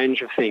wide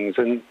range of things.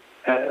 And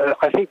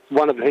I think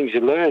one of the things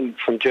you learn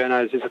from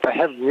journos is that they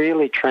have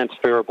really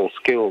transferable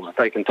skills that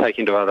they can take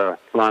into other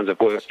lines of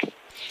work.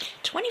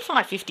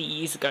 25, 50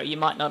 years ago, you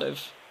might not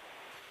have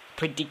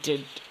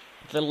predicted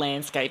the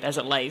landscape as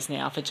it lays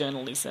now for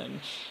journalism.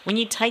 When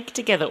you take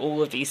together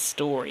all of these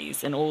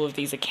stories and all of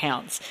these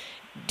accounts,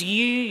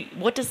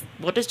 what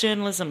does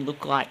journalism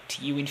look like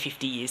to you in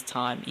 50 years'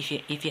 time if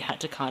you had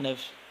to kind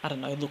of,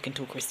 look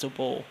into a crystal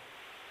ball?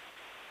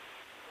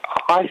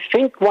 I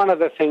think one of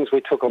the things we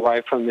took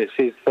away from this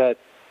is that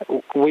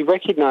we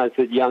recognise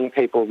that young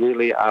people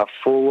really are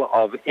full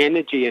of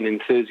energy and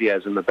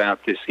enthusiasm about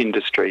this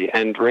industry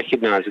and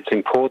recognise its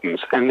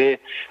importance. And they're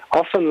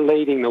often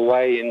leading the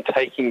way in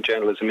taking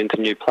journalism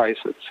into new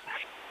places.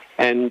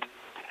 And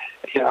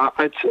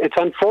it's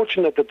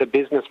unfortunate that the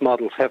business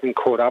models haven't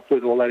caught up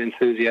with all that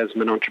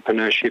enthusiasm and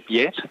entrepreneurship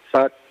yet.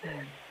 But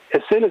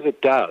as soon as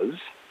it does,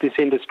 this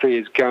industry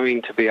is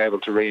going to be able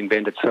to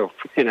reinvent itself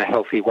in a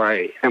healthy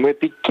way. And we're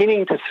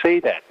beginning to see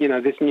that.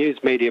 This news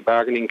media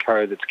bargaining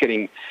code that's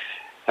getting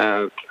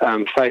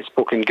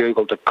Facebook and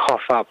Google to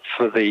cough up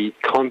for the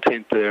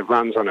content that it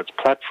runs on its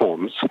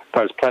platforms,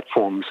 those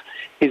platforms,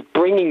 is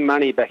bringing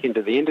money back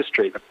into the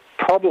industry. The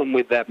problem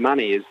with that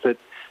money is that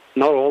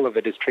not all of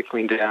it is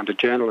trickling down to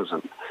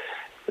journalism.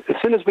 As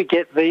soon as we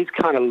get these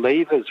kind of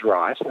levers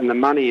right and the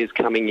money is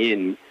coming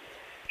in,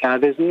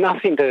 there's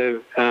nothing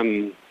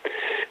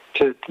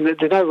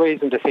there's no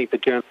reason to think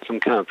that journalism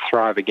can't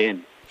thrive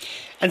again.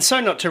 And so,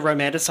 not to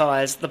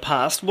romanticise the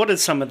past, what are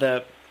some of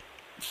the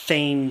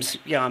themes,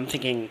 I'm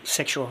thinking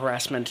sexual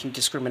harassment and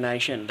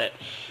discrimination, that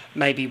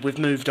maybe we've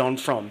moved on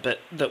from, but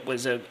that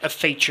was a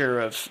feature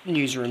of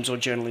newsrooms or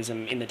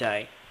journalism in the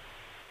day?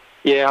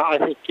 Yeah, I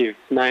think you've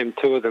named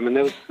two of them. And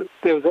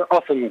there was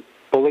often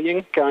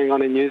bullying going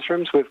on in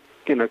newsrooms. We've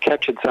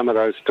captured some of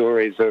those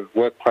stories of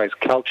workplace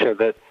culture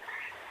that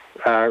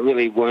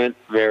really weren't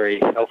very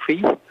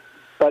healthy.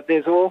 But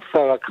there's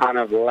also a kind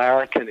of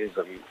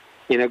larrikinism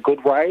in a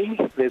good way.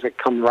 There's a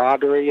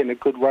camaraderie in a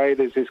good way.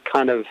 There's this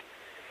kind of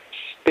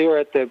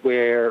spirit that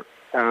we're,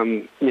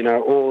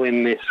 all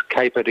in this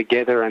caper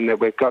together, and that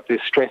we've got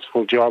this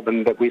stressful job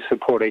and that we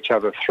support each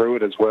other through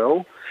it as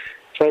well.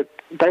 So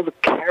they were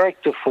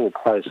characterful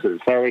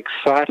places. They were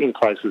exciting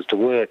places to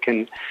work,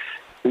 and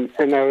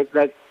they were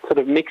that sort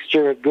of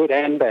mixture of good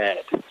and bad.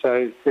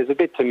 So there's a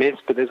bit to miss,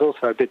 but there's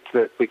also a bit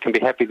that we can be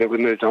happy that we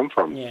moved on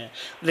from. Yeah.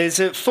 There's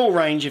a full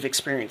range of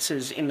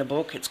experiences in the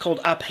book. It's called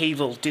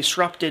Upheaval,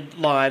 Disrupted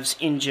Lives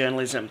in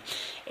Journalism,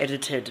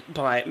 edited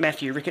by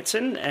Matthew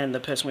Ricketson and the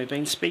person we've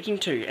been speaking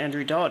to,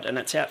 Andrew Dodd, and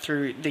it's out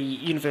through the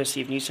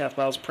University of New South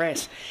Wales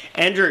Press.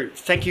 Andrew,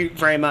 thank you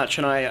very much,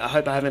 and I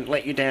hope I haven't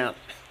let you down.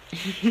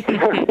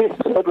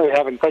 Certainly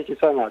haven't. Thank you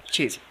so much.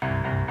 Cheers.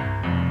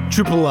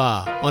 Triple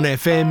R on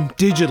FM,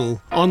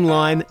 digital,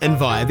 online and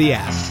via the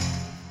app.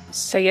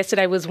 So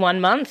yesterday was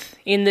 1 month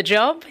in the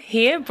job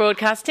here,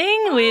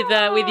 broadcasting with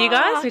you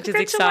guys, which is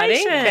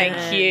exciting.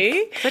 Thank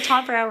you. So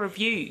time for our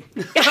review.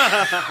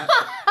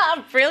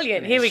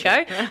 Brilliant. Here we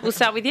go. We'll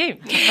start with you.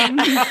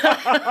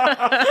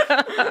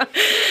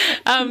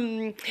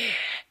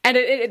 And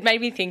it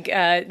made me think,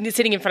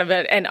 sitting in front of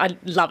it, and I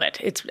love it.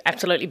 It's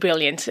absolutely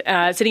brilliant.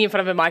 Sitting in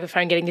front of a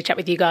microphone, getting to chat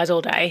with you guys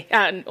all day,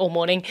 all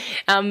morning.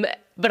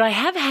 But I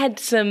have had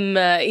some,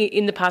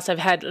 in the past, I've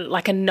had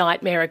like a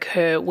nightmare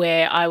occur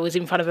where I was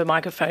in front of a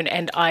microphone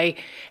and I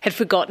had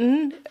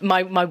forgotten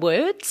my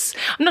words.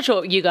 I'm not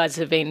sure, you guys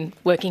have been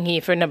working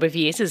here for a number of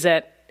years. Is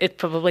that it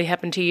probably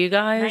happened to you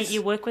guys? Mate,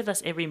 you work with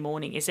us every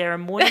morning. Is there a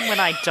morning when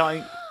I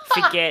don't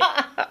forget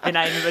the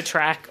name of a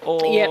track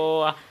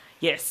or... Yep.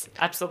 Yes,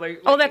 absolutely.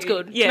 Oh, that's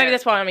good. Yeah. Maybe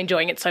that's why I'm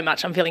enjoying it so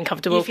much. I'm feeling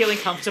comfortable. You're feeling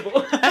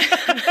comfortable.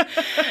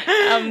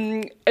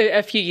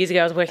 A few years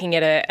ago, I was working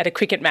at a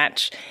cricket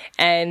match,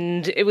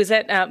 and it was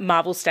at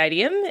Marvel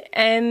Stadium.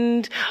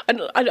 And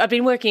I've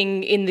been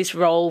working in this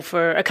role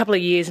for a couple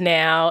of years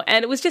now,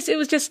 and it was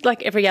just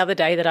like every other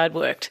day that I'd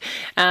worked.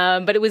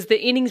 But it was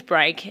the innings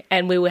break,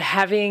 and we were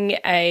having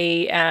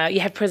you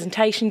have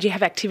presentations, you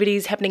have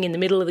activities happening in the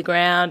middle of the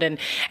ground, and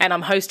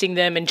I'm hosting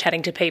them and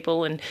chatting to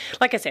people. And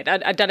like I said,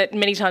 I'd done it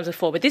many times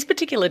before, but this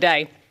particular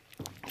day,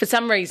 for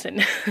some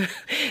reason,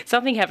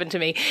 something happened to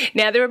me.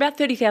 Now, there are about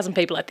 30,000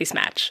 people at this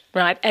match,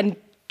 right? And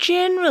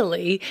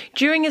generally,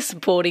 during a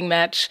sporting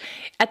match,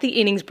 at the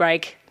innings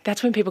break,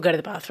 that's when people go to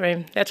the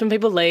bathroom. That's when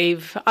people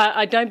leave.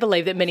 I don't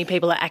believe that many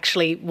people are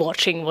actually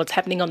watching what's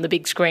happening on the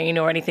big screen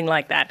or anything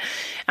like that.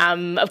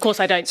 Of course,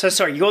 I don't... So,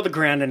 sorry, you're the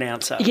ground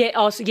announcer.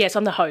 Yeah, yes,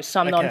 I'm the host. So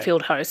I'm the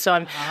on-field host. So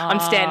I'm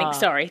standing...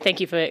 Sorry, thank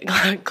you for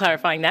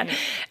clarifying that.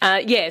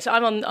 So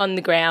I'm on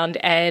the ground,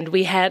 and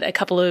we had a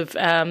couple of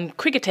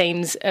cricket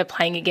teams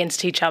playing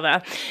against each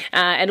other.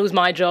 And it was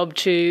my job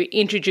to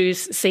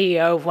introduce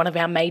CEO of one of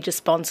our major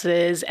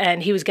sponsors,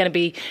 and he was going to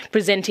be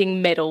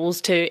presenting medals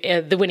to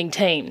the winning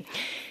team.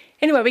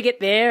 Anyway, we get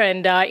there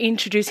and I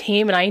introduce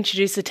him and I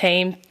introduce the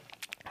team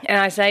and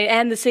I say,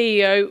 and the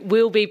CEO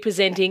will be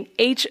presenting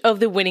each of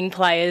the winning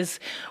players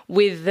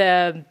with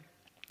a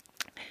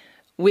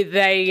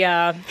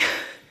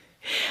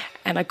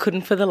and I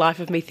couldn't for the life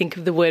of me think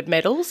of the word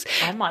medals.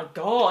 Oh my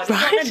God,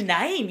 right? It's not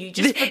a name. You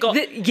just forgot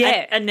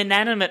an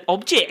inanimate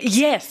object.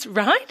 Yes,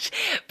 right?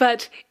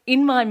 But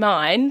in my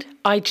mind,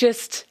 I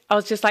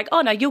was just like, oh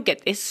no, you'll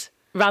get this,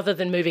 rather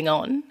than moving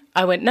on.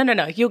 I went,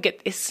 no, you'll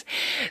get this.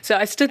 So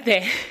I stood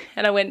there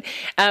and I went,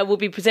 we'll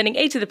be presenting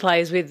each of the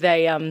players with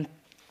a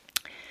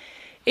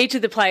Each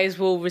of the players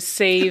will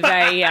receive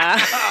a...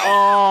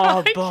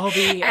 Oh,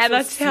 Bobby. and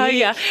I tell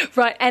you,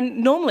 right,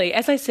 and normally,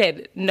 as I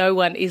said, no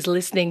one is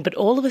listening, but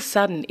all of a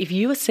sudden, if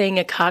you are seeing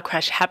a car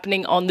crash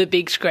happening on the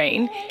big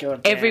screen,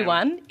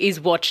 everyone is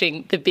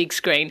watching the big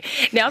screen.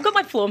 Now, I've got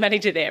my floor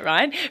manager there,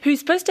 right, who's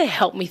supposed to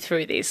help me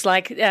through this.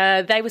 Like,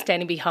 they were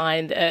standing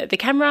behind the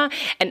camera,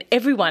 and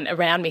everyone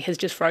around me has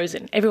just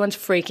frozen. Everyone's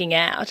freaking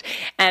out.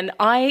 And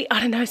I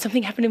don't know,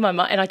 something happened in my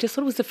mind, and I just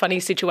thought it was the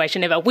funniest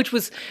situation ever, which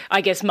was,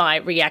 I guess, my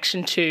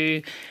reaction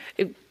to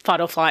fight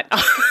or flight.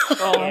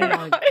 Oh,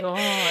 my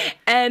God.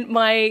 And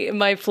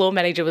my floor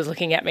manager was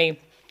looking at me.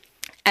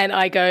 And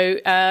I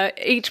go,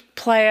 each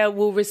player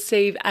will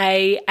receive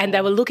and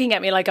they were looking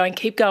at me like going,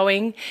 keep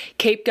going.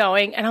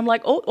 And I'm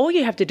like, all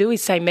you have to do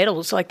is say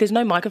medals. Like, there's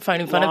no microphone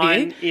in front of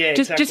you. Yeah,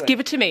 just give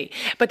it to me.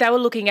 But they were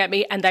looking at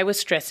me and they were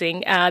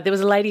stressing. There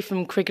was a lady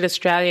from Cricket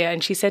Australia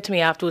and she said to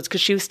me afterwards,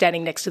 because she was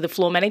standing next to the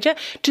floor manager,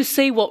 to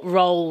see what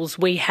roles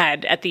we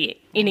had at the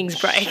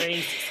innings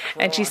break.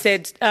 And she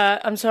said,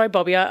 I'm sorry,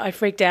 Bobby, I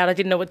freaked out. I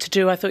didn't know what to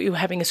do. I thought you were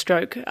having a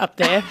stroke up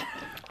there.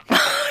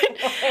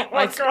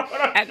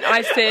 And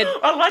I said...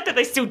 I like that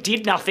they still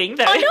did nothing.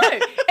 I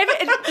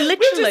know. Literally.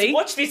 We'll just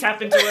watch this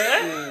happen to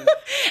her.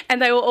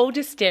 And they were all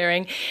just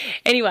staring.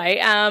 Anyway,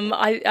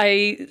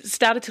 I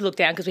started to look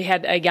down because we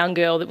had a young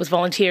girl that was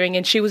volunteering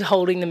and she was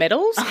holding the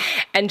medals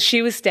and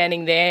she was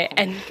standing there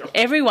and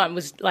everyone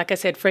was, like I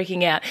said,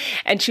 freaking out.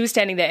 And she was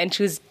standing there and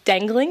she was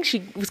dangling.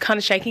 She was kind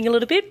of shaking a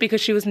little bit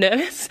because she was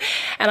nervous.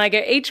 And I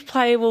go, each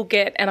player will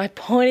get... And I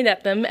pointed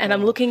at them and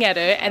I'm looking at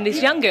her and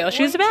this young girl,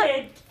 she was about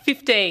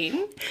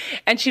 15,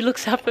 and she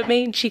looks up at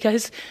me and she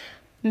goes,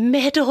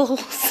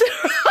 medals.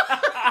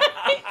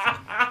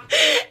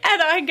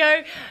 And I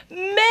go,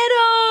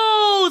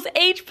 medals!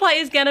 Each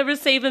player's going to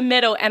receive a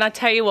medal. And I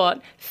tell you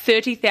what,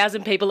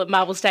 30,000 people at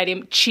Marvel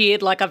Stadium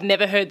cheered like I've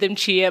never heard them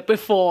cheer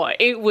before.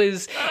 It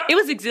was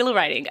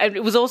exhilarating. And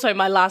it was also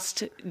my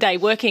last day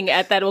working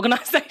at that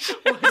organisation.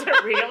 Was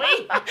it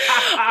really?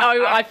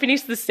 Oh, I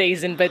finished the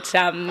season, but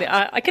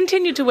I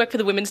continued to work for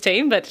the women's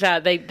team, but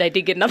they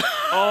did get another.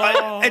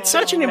 It's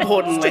such an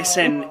important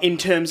lesson in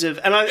terms of,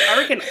 and I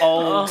reckon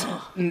old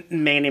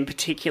men in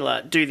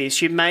particular do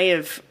this. You may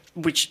have,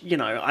 which, you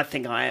know, I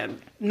think I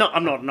am.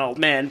 I'm not an old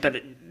man,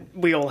 but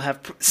we all have.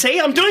 See,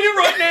 I'm doing it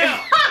right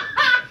now.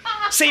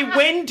 See,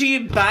 when do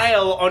you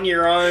bail on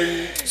your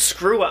own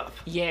screw up?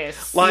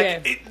 Yes.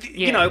 Like,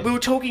 you know, we were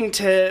talking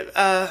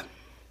to...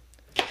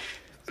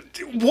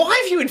 why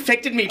have you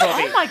infected me,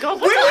 Bobby? Oh, my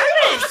God. What's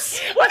happened?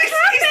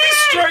 Is this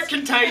stroke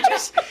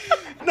contagious?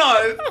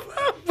 No.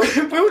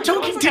 We were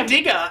talking to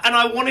Digger, and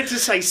I wanted to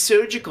say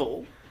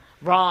surgical.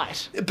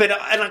 Right.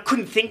 And I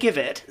couldn't think of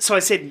it, so I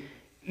said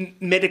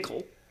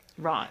medical.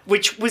 Right.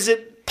 Which was a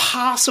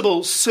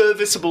passable,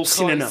 serviceable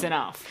synonym.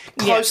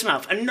 Close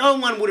enough. And no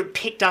one would have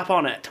picked up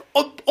on it.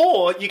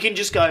 Or you can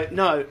just go,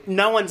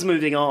 no one's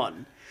moving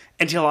on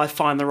until I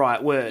find the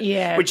right word.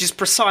 Yeah. Which is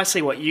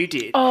precisely what you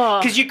did.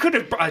 Because you could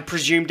have, I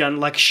presume, done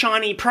like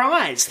shiny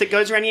prize that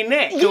goes around your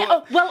neck.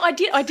 Yeah, well, I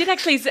did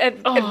actually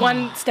at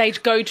one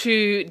stage go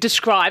to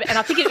describe, and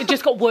I think it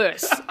just got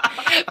worse.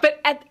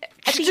 But at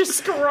the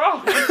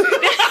describe.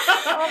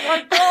 Oh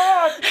my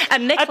God! A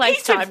necklace a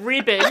piece type of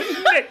ribbon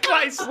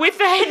necklace with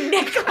a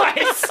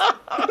necklace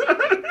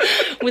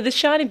with a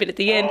shiny bit at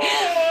the end.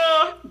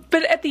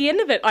 But at the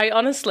end of it, I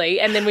honestly,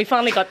 and then we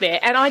finally got there,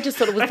 and I just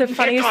thought it was the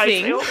funniest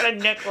thing. A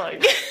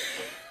necklace.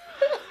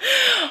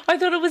 I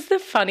thought it was the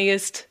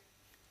funniest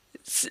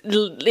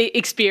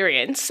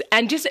experience,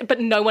 but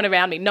no one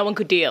around me, no one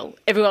could deal.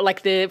 Everyone,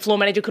 like the floor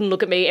manager couldn't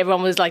look at me.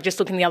 Everyone was like just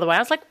looking the other way. I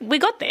was like, we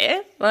got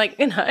there, like,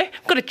 you know,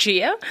 got a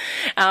cheer.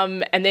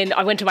 And then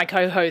I went to my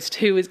co-host,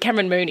 who was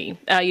Cameron Mooney,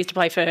 used to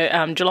play for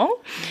Geelong.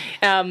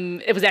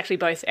 It was actually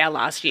both our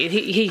last year.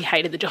 He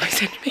hated the job he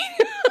sent me.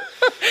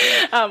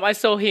 I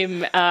saw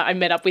him. I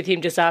met up with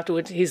him just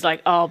afterwards. He's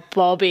like, "Oh,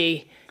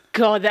 Bobby,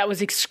 God, that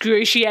was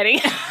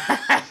excruciating."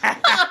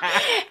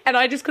 And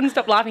I just couldn't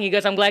stop laughing. He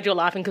goes, "I'm glad you're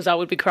laughing because I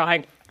would be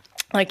crying."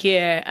 Like,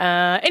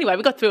 yeah. Anyway,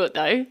 we got through it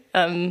though.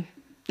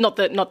 Not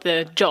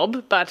the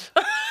job, but.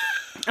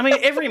 I mean,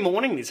 every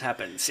morning this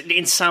happens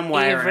in some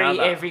way or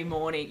another. Every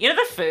morning. You know,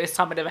 the first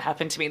time it ever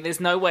happened to me, there's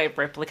no way of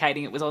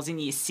replicating it, was I was in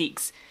year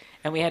 6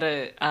 and we had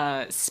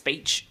a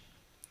speech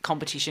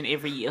competition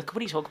every year. Like, what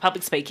do you talk?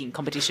 Public speaking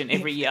competition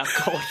every year.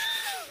 God.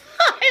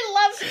 I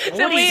love it.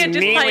 So we are just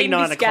playing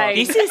this game.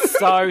 This is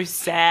so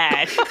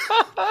sad.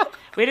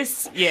 We're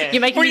just, yeah.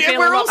 You're making me feel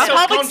we're a all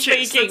lot public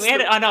speaking.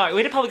 I know.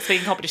 We had a public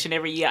speaking competition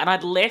every year, and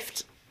I'd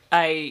left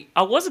I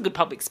was a good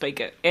public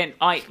speaker, and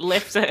I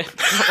left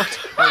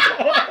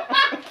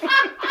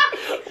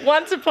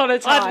Once upon a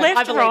time, I'd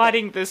left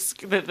writing the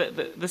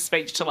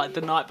speech to like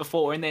the night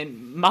before, and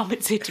then Mum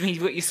had said to me,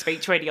 "You got your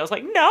speech ready?" I was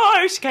like,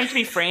 "No!" She came to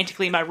me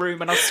frantically in my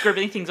room, and I was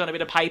scribbling things on a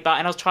bit of paper,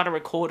 and I was trying to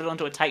record it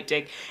onto a tape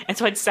deck. And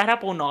so I'd sat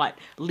up all night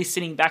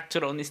listening back to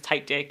it on this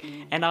tape deck,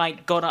 and I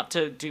got up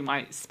to do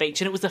my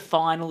speech, and it was a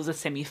final, it was a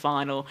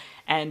semi-final,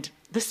 and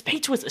the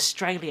speech was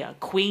Australia,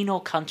 Queen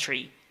or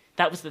Country.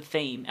 That was the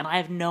theme, and I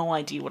have no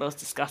idea what I was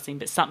discussing,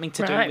 but something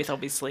to do with,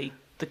 obviously,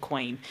 the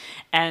Queen.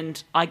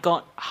 And I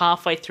got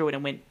halfway through it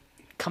and went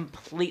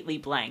completely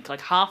blank,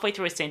 like halfway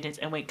through a sentence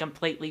and went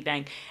completely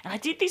blank. And I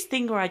did this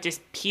thing where I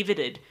just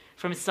pivoted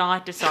from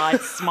side to side,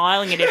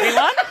 smiling at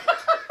everyone.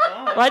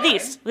 Like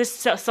this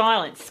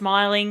silence,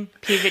 smiling,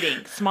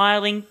 pivoting,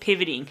 smiling,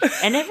 pivoting.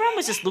 And everyone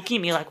was just looking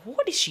at me like,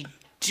 what is she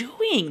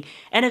doing?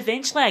 And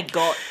eventually I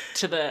got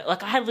to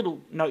I had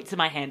little notes in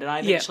my hand and I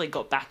eventually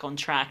got back on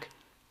track,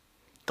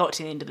 got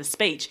to the end of the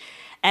speech.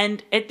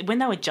 And when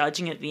they were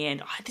judging at the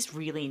end, I had this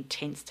really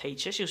intense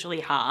teacher. She was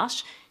really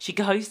harsh. She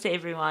goes to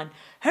everyone,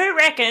 who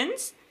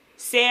reckons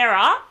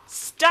Sarah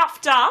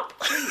stuffed up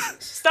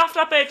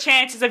her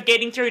chances of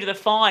getting through to the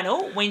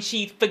final when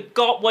she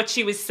forgot what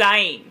she was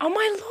saying? Oh,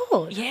 my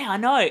Lord. Yeah, I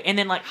know. And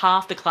then like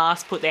half the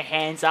class put their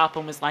hands up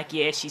and was like,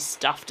 yeah, she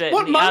stuffed it.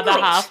 What and the mongrels?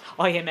 other half,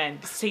 oh yeah, man,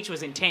 this teacher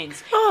was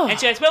intense. Oh. And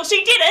she goes, well,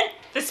 she didn't.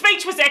 The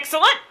speech was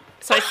excellent.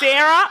 So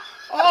Sarah,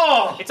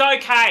 it's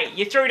okay.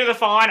 You're through to the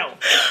final.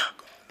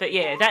 But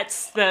yeah, that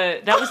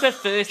was the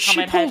first time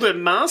She I'd had... pulled a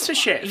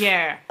MasterChef.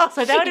 Yeah.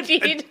 So that would have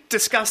been...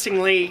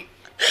 Disgustingly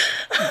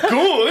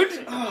good.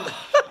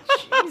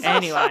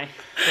 Anyway,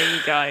 there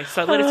you go.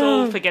 So let us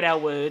all forget our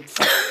words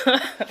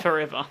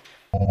forever.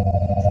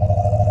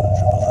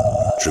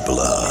 Triple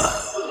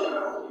R.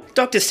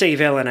 Dr.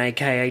 Steve Allen,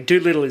 aka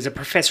Doolittle, is a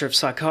professor of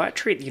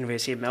psychiatry at the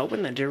University of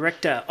Melbourne and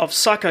director of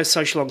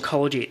psychosocial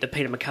oncology at the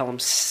Peter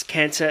MacCallum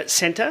Cancer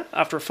Centre.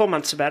 After a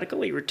 4-month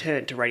sabbatical, he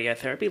returned to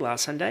radiotherapy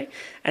last Sunday,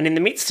 and in the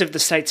midst of the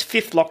state's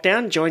 5th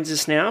lockdown, joins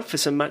us now for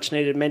some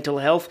much-needed mental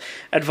health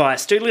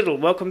advice. Doolittle,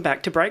 welcome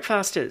back to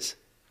Breakfasters.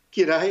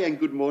 G'day and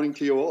good morning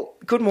to you all.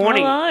 Good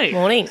morning. Hello.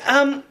 Morning.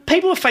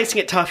 People are facing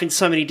it tough in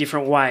so many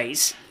different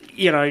ways.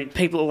 You know,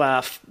 people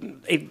are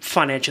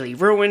financially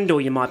ruined,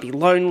 or you might be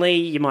lonely,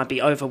 you might be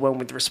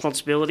overwhelmed with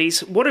responsibilities.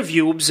 What have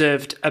you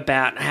observed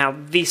about how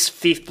this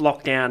 5th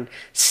lockdown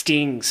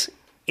stings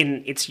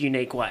in its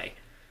unique way?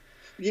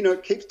 You know,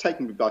 it keeps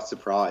taking me by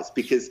surprise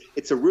because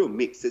it's a real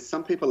mix. There's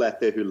some people out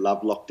there who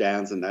love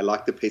lockdowns and they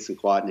like the peace and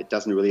quiet and it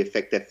doesn't really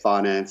affect their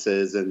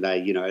finances and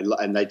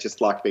they just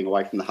like being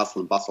away from the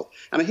hustle and bustle.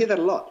 And I hear that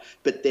a lot.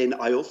 But then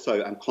I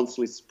also am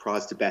constantly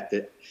surprised about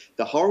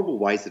the horrible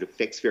ways it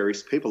affects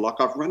various people. Like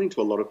I've run into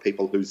a lot of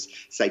people whose,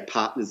 say,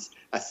 partners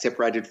are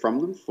separated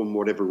from them for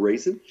whatever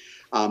reason.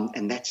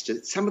 And that's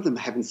just, some of them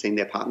haven't seen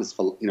their partners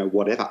for,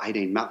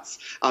 18 months.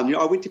 I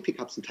went to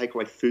pick up some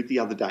takeaway food the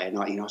other day and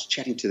I was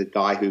chatting to the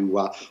guy who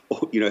I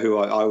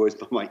always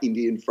buy my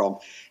Indian from.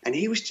 And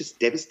he was just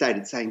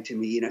devastated saying to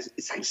me,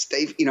 saying,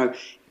 Steve,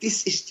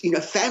 this is,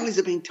 families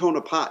are being torn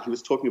apart. He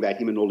was talking about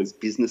him and all his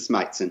business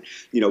mates and,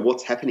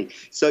 what's happening.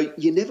 So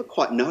you never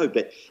quite know,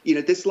 but,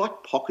 there's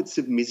like pockets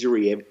of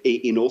misery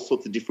in all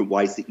sorts of different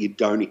ways that you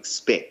don't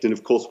expect. And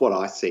of course, what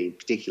I see,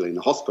 particularly in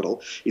the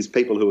hospital, is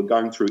people who are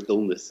going through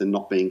illness and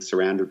not being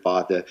surrounded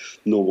by the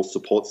normal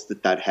supports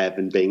that they'd have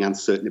and being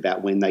uncertain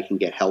about when they can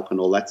get help and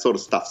all that sort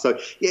of stuff. So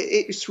yeah,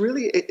 it's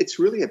really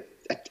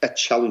a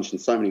challenge in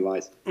so many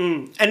ways.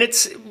 And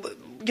it's,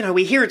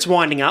 we hear it's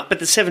winding up, but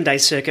the 7-day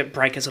circuit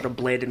breaker sort of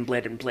bled and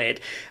bled and bled.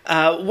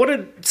 What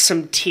are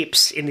some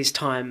tips in this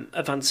time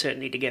of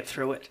uncertainty to get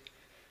through it?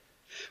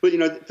 Well,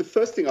 the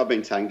first thing I've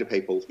been saying to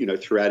people,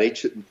 throughout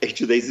each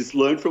of these is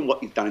learn from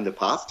what you've done in the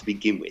past to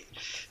begin with,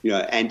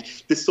 and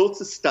the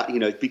sorts of stuff,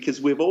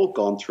 because we've all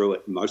gone through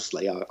it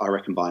mostly, I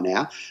reckon by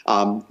now,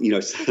 so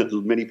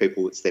many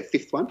people, it's their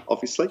 5th one,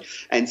 obviously.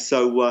 And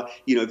so,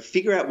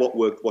 figure out what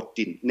worked, what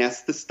didn't. Now,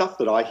 the stuff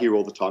that I hear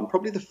all the time,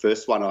 probably the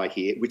first one I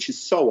hear, which is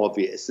so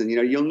obvious, and,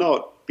 you'll know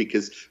it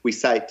because we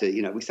say it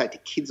to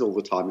kids all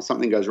the time. If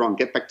something goes wrong,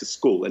 get back to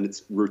school, and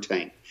it's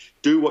routine.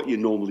 Do what you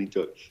normally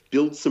do.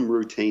 Build some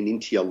routine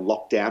into your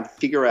lockdown.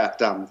 Figure out,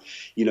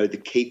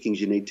 the key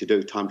things you need to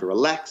do. Time to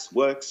relax,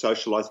 work,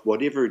 socialise,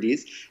 whatever it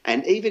is.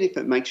 And even if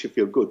it makes you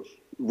feel good,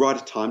 write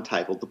a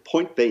timetable. The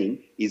point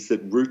being is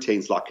that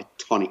routine's like a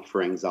tonic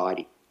for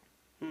anxiety.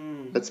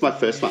 That's my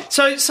first one.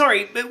 So,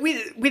 sorry, but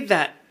with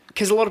that,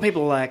 because a lot of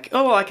people are like,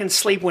 oh, I can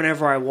sleep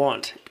whenever I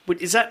want.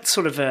 Is that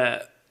sort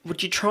of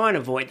would you try and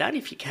avoid that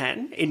if you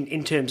can,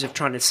 in terms of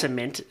trying to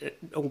cement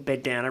or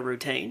bed down a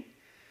routine?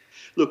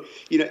 Look,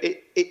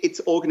 it's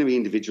all going to be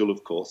individual,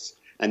 of course,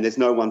 and there's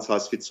no one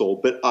size fits all.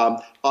 But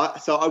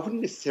so I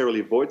wouldn't necessarily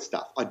avoid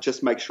stuff. I'd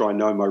just make sure I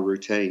know my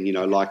routine.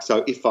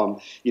 So if I'm,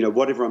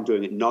 whatever I'm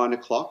doing at 9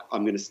 o'clock,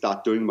 I'm going to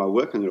start doing my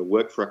work. I'm going to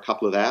work for a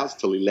couple of hours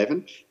till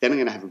 11. Then I'm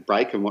going to have a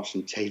break and watch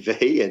some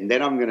TV, and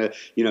then I'm going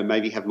to,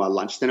 maybe have my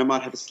lunch. Then I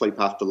might have a sleep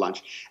after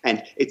lunch.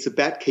 And it's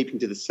about keeping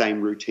to the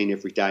same routine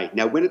every day.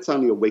 Now, when it's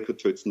only a week or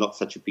two, it's not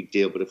such a big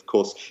deal. But of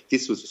course,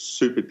 this was a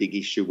super big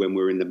issue when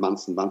we were in the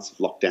months and months of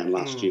lockdown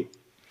last year.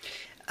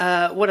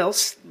 What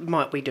else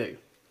might we do?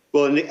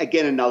 Well, and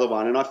again, another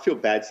one, and I feel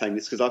bad saying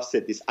this because I've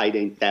said this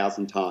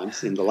 18,000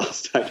 times in the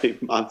last 18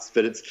 months,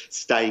 but it's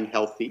staying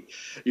healthy.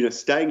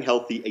 Staying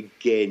healthy,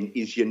 again,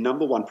 is your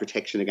number one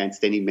protection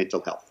against any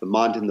mental health. The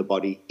mind and the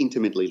body,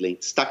 intimately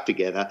linked, stuck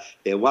together.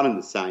 They're one and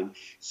the same.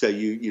 So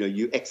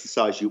you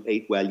exercise, you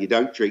eat well, you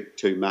don't drink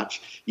too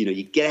much.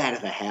 You get out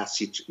of the house,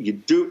 you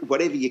do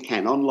whatever you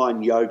can,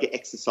 online yoga,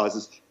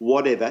 exercises,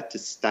 whatever, to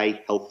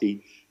stay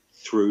healthy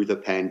through the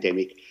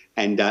pandemic.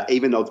 And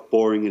even though it's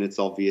boring and it's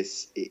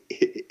obvious,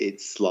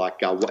 it's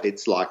like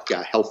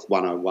health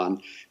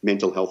 101,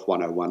 mental health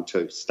 101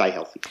 too. Stay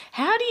healthy.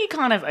 How do you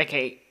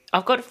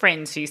I've got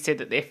friends who said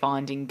that they're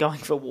finding going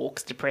for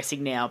walks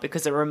depressing now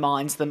because it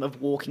reminds them of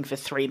walking for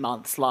 3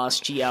 months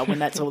last year when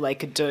that's all they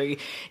could do.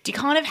 Do you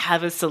kind of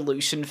have a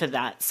solution for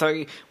that?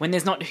 So when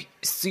there's not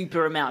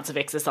super amounts of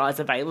exercise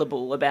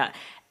available, about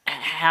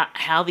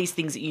how these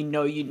things that you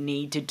know you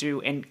need to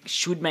do and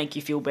should make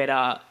you feel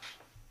better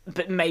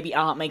but maybe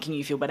aren't making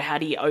you feel better, how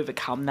do you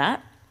overcome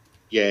that?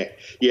 Yeah,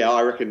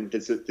 I reckon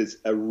there's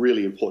a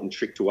really important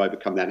trick to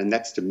overcome that, and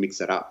that's to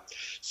mix it up.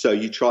 So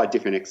you try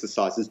different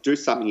exercises, do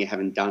something you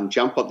haven't done,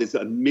 jump on, there's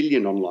a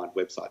million online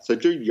websites. So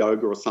do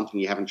yoga or something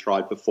you haven't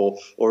tried before,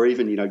 or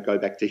even, go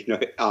back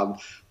to,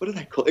 what do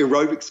they call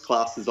aerobics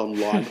classes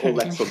online, all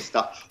that sort of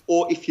stuff.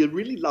 Or if you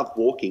really love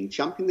walking,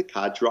 jump in the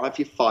car, drive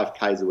your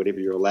 5Ks or whatever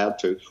you're allowed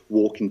to,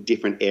 walk in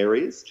different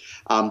areas.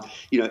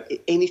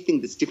 Anything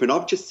that's different.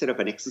 I've just set up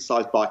an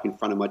exercise bike in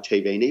front of my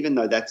TV, and even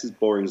though that's as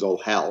boring as all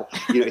hell,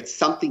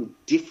 it's something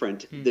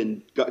different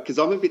than, because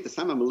I'm a bit the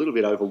same. I'm a little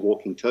bit over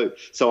walking too.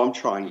 So I'm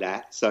trying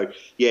that. So,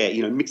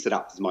 mix it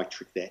up is my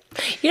trick there.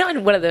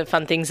 And one of the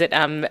fun things that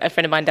a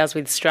friend of mine does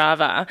with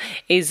Strava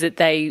is that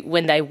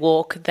when they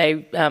walk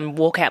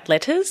out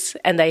letters,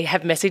 and they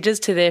have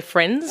messages to their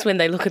friends when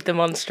they look at them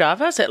on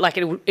Strava. So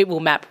it will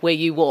map where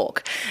you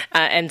walk.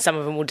 And some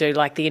of them will do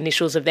like the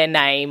initials of their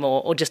name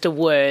or just a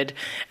word,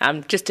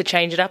 just to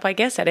change it up, I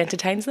guess. That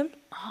entertains them.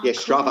 Yeah,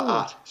 Strava cool.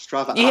 art.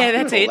 Yeah,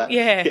 that's it. That.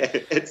 Yeah,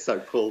 it's so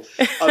cool.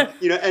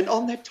 And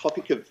on that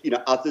topic of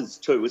others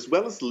too, as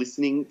well as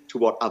listening to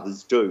what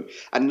others do,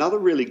 another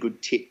really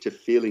good tip to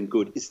feeling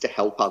good is to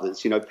help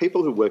others.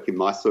 People who work in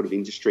my sort of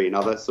industry and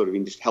other sort of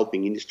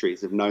helping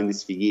industries have known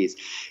this for years.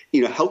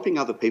 Helping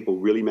other people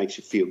really makes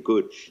you feel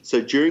good. So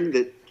during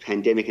the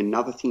pandemic,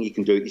 another thing you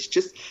can do is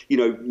just,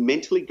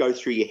 mentally go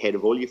through your head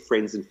of all your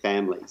friends and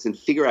families and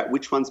figure out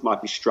which ones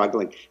might be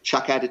struggling.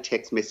 Chuck out a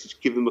text message,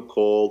 give them a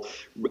call,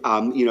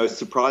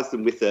 surprise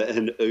them with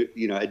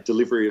a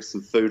delivery of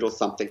some food or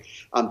something.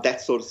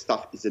 That sort of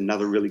stuff is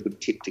another really good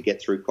tip to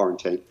get through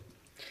quarantine.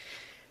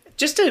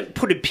 Just to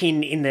put a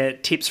pin in the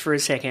tips for a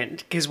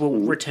second, because we'll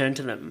return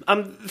to them.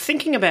 I'm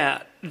thinking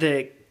about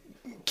the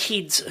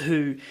kids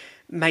who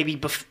maybe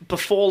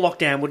before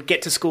lockdown would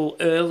get to school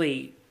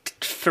early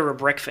for a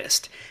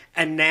breakfast,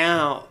 and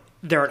now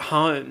they're at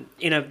home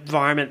in an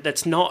environment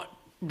that's not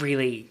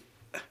really,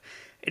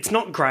 it's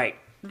not great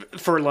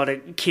for a lot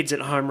of kids at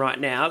home right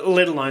now,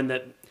 let alone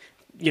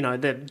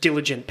the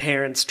diligent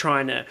parents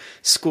trying to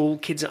school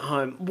kids at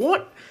home.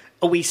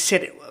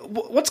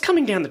 What's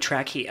coming down the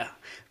track here,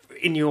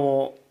 in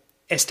your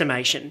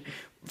estimation,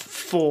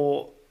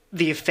 for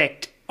the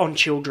effect on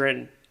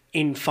children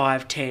in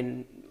 5,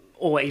 10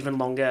 or even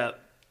longer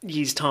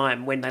years'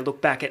 time when they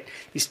look back at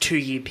this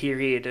 2-year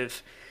period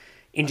of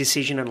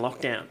indecision and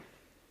lockdown?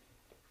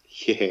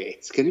 Yeah,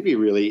 it's going to be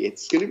really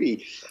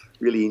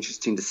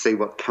interesting to see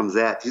what comes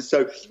out.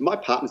 So my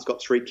partner's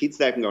got 3 kids.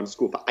 They haven't gone to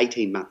school for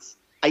 18 months.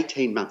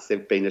 18 months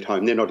they've been at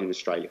home. They're not in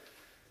Australia.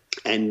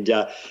 And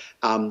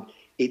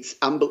it's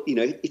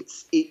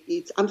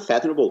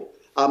unfathomable.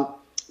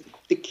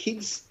 The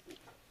kids,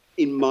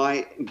 in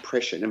my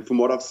impression and from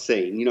what I've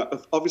seen,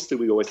 obviously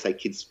we always say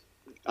kids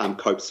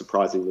cope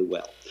surprisingly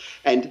well.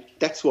 And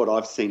that's what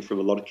I've seen from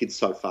a lot of kids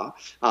so far.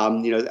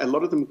 A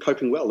lot of them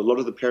coping well. A lot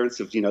of the parents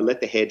have, let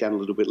their hair down a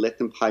little bit, let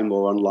them play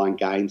more online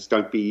games,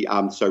 don't be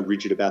so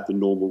rigid about the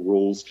normal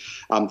rules,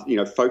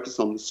 focus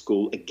on the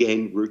school,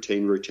 again,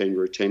 routine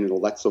and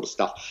all that sort of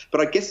stuff.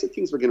 But I guess the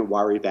things we're going to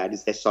worry about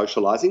is their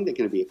socialising. They're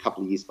going to be a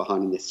couple of years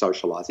behind in their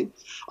socialising.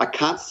 I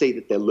can't see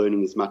that they're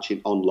learning as much in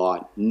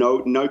online.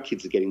 No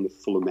kids are getting the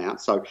full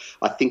amount. So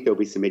I think there'll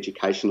be some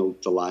educational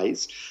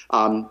delays.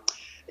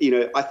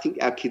 I think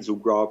our kids will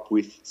grow up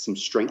with some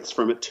strengths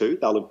from it too.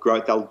 They'll grow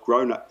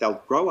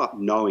up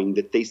knowing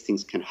that these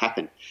things can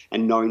happen,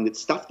 and knowing that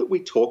stuff that we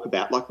talk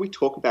about, like we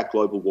talk about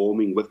global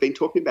warming, we've been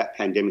talking about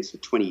pandemics for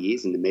 20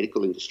 years in the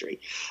medical industry.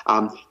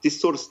 This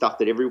sort of stuff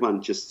that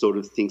everyone just sort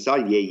of thinks, oh,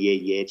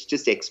 yeah, it's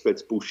just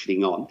experts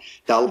bullshitting on.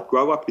 They'll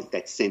grow up with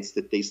that sense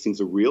that these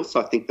things are real,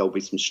 so I think there'll be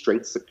some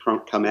strengths that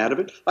come out of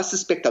it. I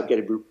suspect they'll get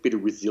a bit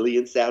of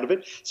resilience out of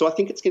it. So I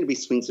think it's going to be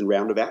swings and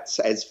roundabouts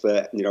as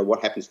for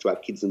what happens to our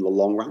kids in the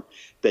long run.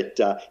 But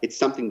it's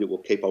something that we'll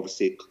keep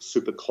obviously a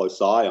super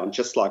close eye on,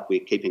 just like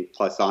we're keeping a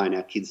close eye on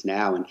our kids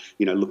now and,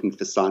 looking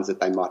for signs that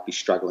they might be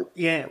struggling.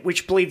 Yeah,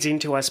 which bleeds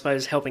into, I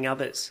suppose, helping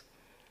others.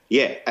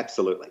 Yeah,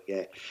 absolutely,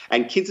 yeah.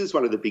 And kids is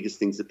one of the biggest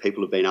things that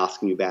people have been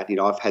asking about.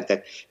 I've had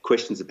that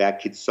questions about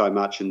kids so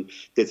much, and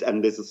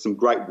there's some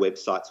great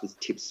websites with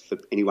tips for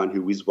anyone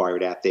who is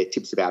worried out there,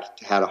 tips about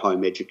how to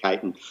home educate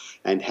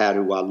and how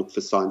to look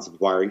for signs of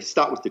worry.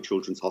 Start with the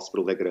Children's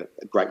Hospital. They've got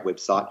a great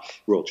website,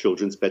 Royal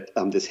Children's, but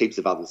there's heaps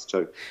of others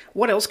too.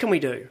 What else can we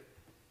do?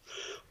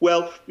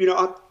 Well,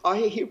 I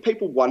hear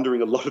people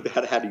wondering a lot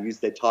about how to use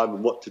their time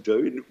and what to do.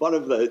 And one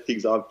of the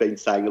things I've been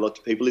saying a lot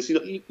to people is,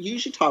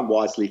 use your time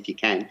wisely if you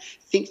can.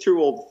 Think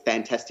through all the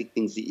fantastic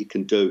things that you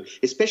can do,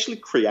 especially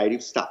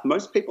creative stuff.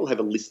 Most people have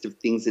a list of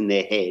things in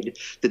their head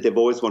that they've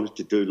always wanted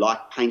to do,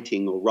 like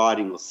painting or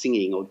writing or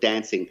singing or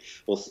dancing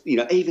or,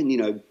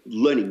 even,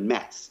 learning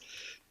maths.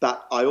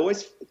 But I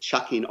always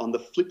chuck in on the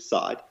flip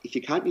side, if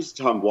you can't use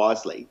the time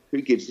wisely, who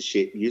gives a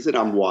shit? Use it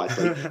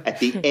unwisely. At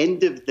the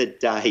end of the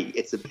day,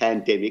 it's a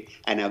pandemic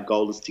and our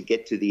goal is to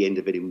get to the end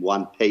of it in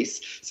one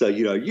piece. So,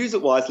 use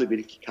it wisely, but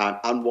if you can't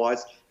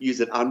use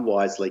it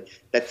unwisely.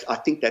 I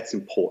think that's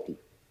important.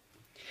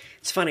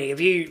 It's funny, have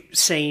you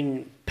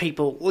seen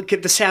people, look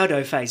at the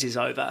sourdough phase is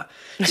over.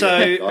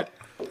 So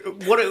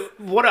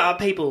what are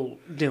people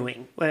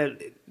doing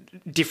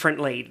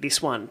differently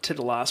this one to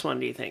the last one,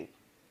 do you think?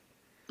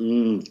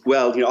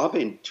 Well, I've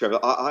been, Trevor,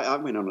 I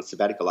went on a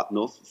sabbatical up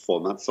north for 4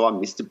 months, so I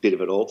missed a bit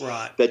of it all.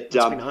 Right. But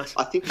Nice.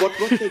 I think what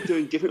they're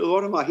doing differently,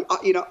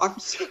 I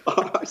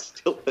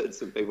still heard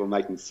some people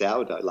making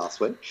sourdough last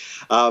week,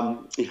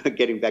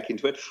 getting back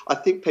into it. I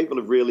think people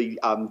have really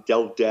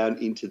delved down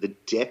into the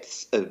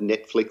depths of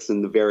Netflix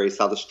and the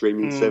various other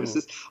streaming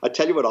services. I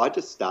tell you what I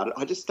just started.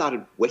 I just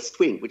started West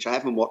Wing, which I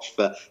haven't watched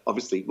for,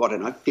 obviously,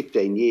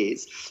 15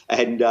 years.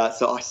 And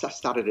so I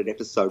started at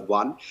episode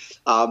 1.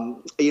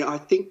 I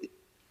think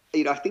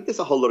there's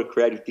a whole lot of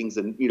creative things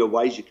and,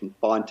 ways you can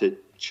find to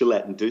chill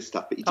out and do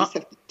stuff, but you just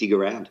have to dig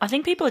around. I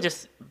think people are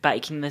just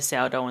baking the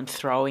sourdough and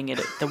throwing it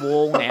at the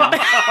wall now.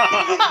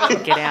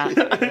 Get out.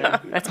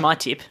 That's my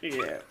tip.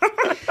 Yeah.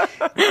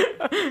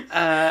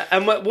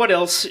 And what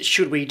else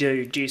should we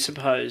do you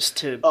suppose,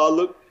 to... Oh,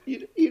 look,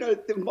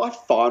 my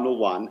final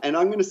one, and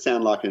I'm going to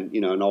sound like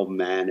an old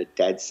man, a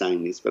dad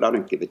saying this, but I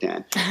don't give a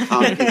damn,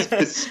 is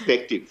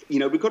perspective.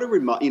 We've got to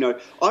remind,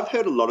 I've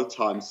heard a lot of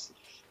times...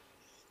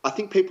 I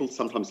think people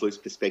sometimes lose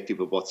perspective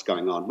of what's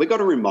going on. We've got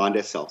to remind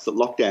ourselves that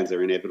lockdowns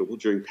are inevitable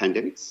during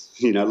pandemics.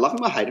 Love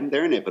them or hate them,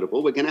 they're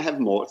inevitable. We're going to have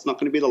more. It's not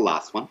going to be the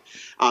last one.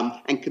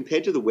 And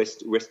compared to the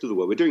rest of the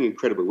world, we're doing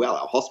incredibly well.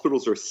 Our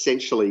hospitals are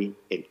essentially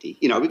empty.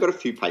 We've got a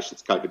few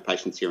patients, COVID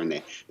patients here and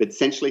there, but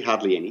essentially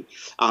hardly any.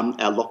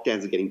 Our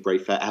lockdowns are getting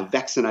briefer. Our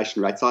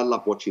vaccination rates, I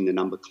love watching the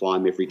number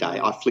climb every day.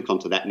 I flick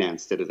onto that now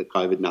instead of the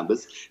COVID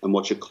numbers and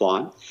watch it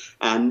climb.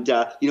 And,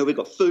 we've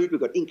got food,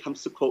 we've got income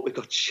support, we've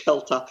got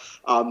shelter,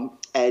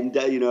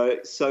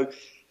 so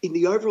in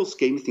the overall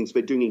scheme of things,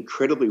 we're doing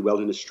incredibly well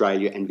in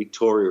Australia and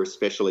Victoria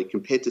especially,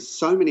 compared to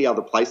so many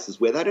other places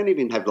where they don't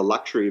even have the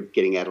luxury of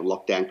getting out of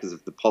lockdown because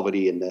of the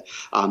poverty and the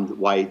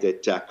way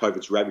that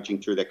COVID's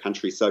ravaging through their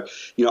country. So,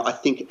 I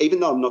think even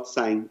though I'm not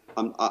saying,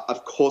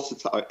 of course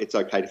it's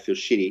okay to feel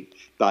shitty,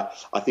 but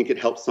I think it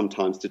helps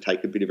sometimes to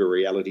take a bit of a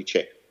reality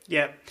check.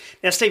 Yeah.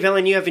 Now, Steve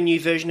Allen, you have a new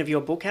version of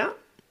your book out?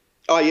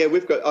 Oh, yeah,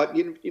 we've got,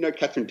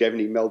 Catherine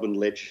Devaney, Melbourne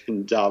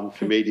legend,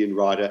 comedian,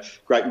 writer,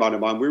 great mind of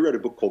mine. We wrote a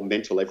book called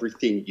Mental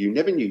Everything You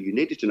Never Knew You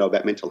Needed to Know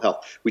About Mental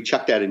Health. We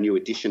chucked out a new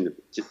edition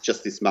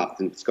just this month,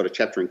 and it's got a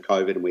chapter in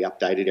COVID, and we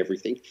updated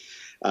everything.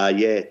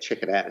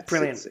 Check it out.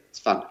 Brilliant. It's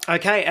fun.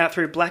 Okay, out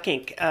through Black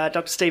Ink.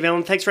 Dr. Steve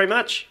Allen, thanks very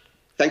much.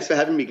 Thanks for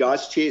having me,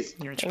 guys. Cheers.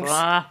 You're in Triple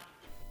R.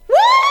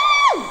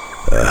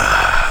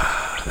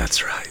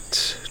 That's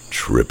right.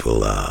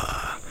 Triple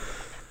R.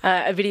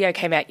 A video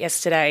came out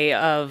yesterday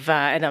of,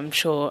 and I'm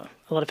sure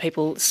a lot of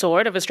people saw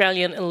it, of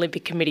Australian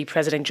Olympic Committee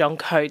President John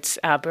Coates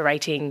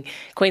berating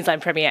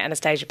Queensland Premier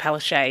Anastasia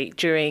Palaszczuk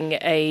during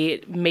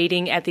a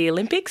meeting at the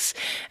Olympics,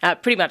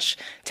 pretty much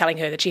telling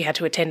her that she had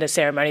to attend a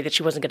ceremony that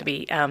she wasn't going to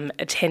be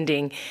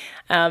attending.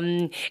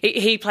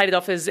 He played it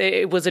off as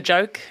it was a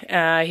joke.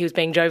 He was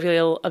being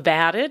jovial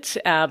about it,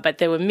 but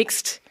there were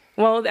mixed...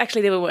 Well,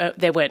 actually,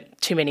 there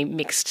weren't too many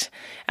mixed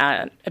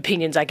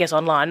opinions, I guess,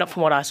 online, not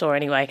from what I saw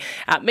anyway.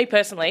 Me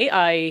personally,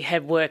 I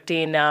have worked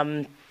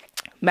in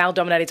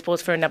male-dominated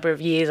sports for a number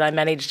of years. I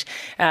managed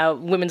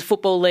women's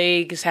football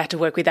leagues, had to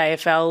work with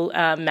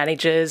AFL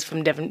managers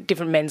from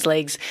different men's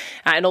leagues,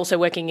 and also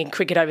working in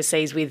cricket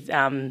overseas with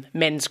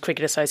men's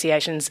cricket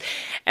associations.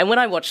 And when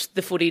I watched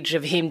the footage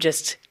of him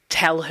just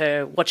tell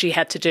her what she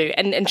had to do,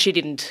 and she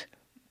didn't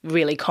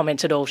really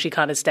comment at all. She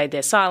kind of stayed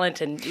there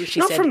silent, and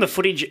she said... From the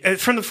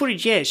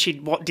footage, yeah, she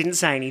didn't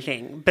say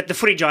anything. But the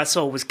footage I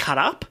saw was cut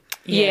up.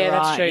 Yeah, right,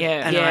 that's true.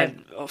 yeah.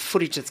 And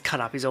footage that's cut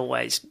up is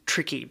always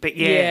tricky. But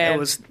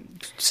it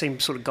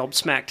seemed sort of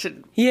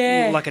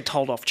gobsmacked. Like a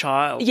told-off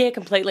child. Yeah,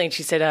 completely. And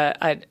she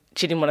said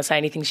she didn't want to say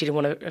anything. She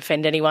didn't want to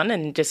offend anyone,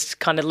 and just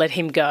kind of let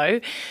him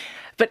go.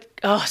 But,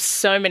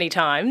 so many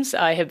times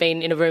I have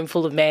been in a room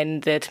full of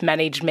men that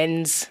manage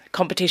men's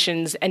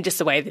competitions, and just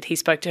the way that he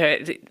spoke to her,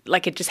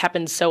 like, it just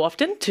happens so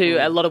often to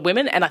a lot of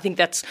women. And I think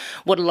that's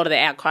what a lot of the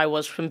outcry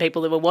was from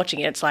people that were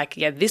watching it. It's like,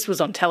 this was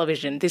on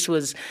television, this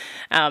was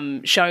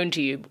shown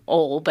to you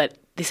all, but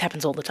this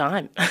happens all the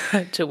time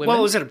to women. Well,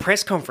 it was at a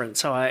press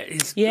conference, so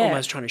he's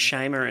almost trying to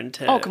shame her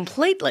into... Oh,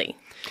 completely.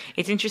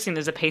 It's interesting,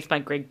 there's a piece by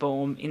Greg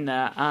Baum in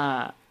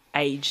the...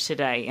 Age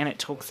today, and it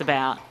talks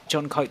about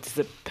John Coates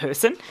as a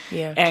person,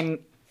 and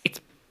it's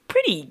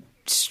pretty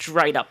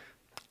straight up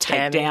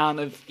takedown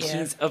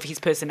of his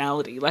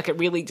personality. Like, it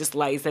really just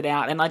lays it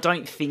out. And I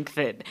don't think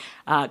that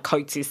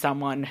Coates is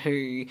someone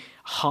who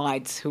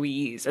hides who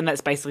he is. And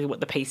that's basically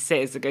what the piece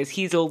says. It goes,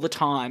 here's all the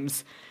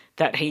times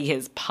that he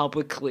has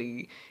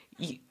publicly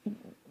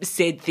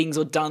said things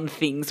or done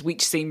things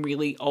which seem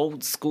really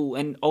old school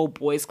and old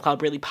boys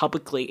club really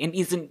publicly, and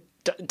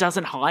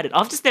doesn't hide it.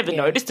 I've just never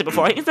noticed it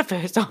before. I think it's the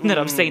first time that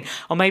I've seen,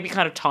 or maybe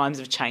kind of times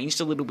have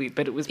changed a little bit,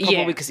 but it was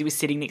probably because he was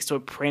sitting next to a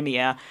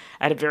premier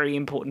at a very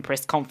important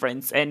press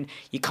conference, and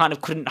you kind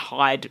of couldn't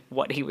hide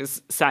what he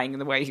was saying and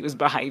the way he was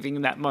behaving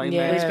in that moment.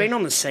 Yeah. He's been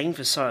on the scene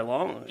for so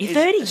long. 30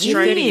 years.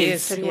 30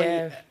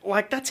 years.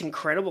 Like, that's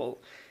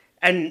incredible.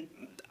 And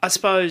I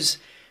suppose...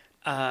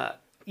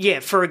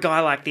 for a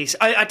guy like this,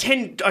 I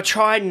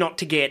try not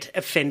to get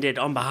offended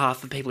on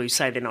behalf of people who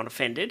say they're not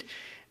offended,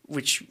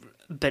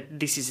 but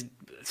this is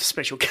a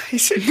special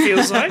case, it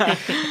feels like,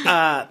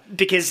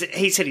 because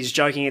he said he's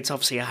joking. It's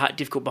obviously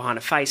difficult behind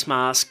a face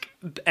mask,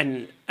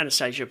 and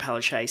Anastasia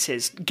Palaszczuk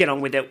says, "Get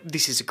on with it.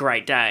 This is a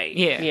great day."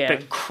 Yeah.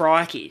 But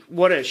crikey,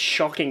 what a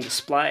shocking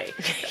display!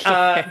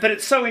 But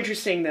it's so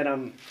interesting that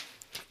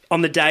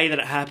on the day that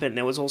it happened,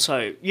 there was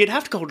also, you'd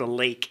have to call it a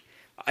leak,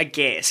 I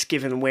guess,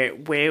 given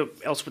where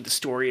else would the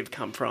story have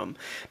come from.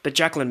 But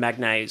Jacqueline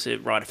Magnay, who's a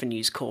writer for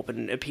News Corp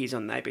and appears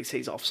on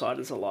ABC's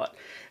Offsiders a lot,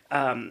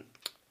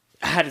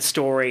 had a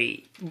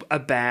story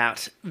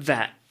about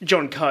that.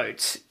 John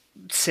Coates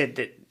said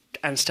that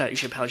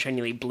Anastasia Palaszczuk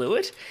nearly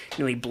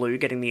blew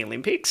getting the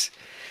Olympics,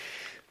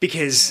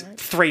 because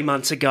 3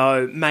 months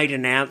ago made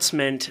an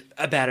announcement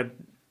about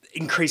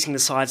increasing the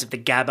size of the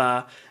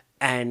Gabba,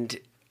 and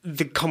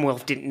the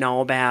Commonwealth didn't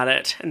know about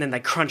it, and then they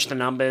crunched the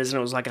numbers, and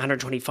it was like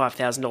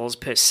 $125,000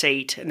 per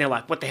seat, and they're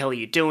like, what the hell are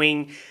you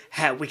doing?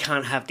 We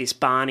can't have this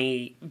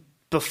Barney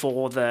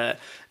before the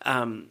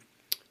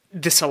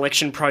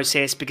selection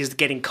process, because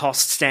getting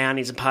costs down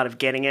is a part of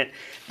getting it.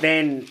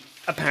 Then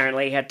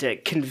apparently he had to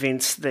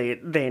convince the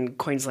then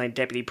Queensland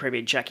Deputy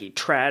Premier Jackie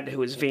Trad, who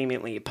was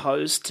vehemently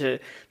opposed to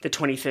the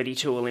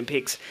 2032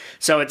 Olympics.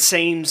 So it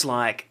seems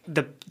like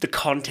the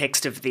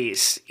context of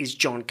this is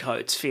John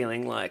Coates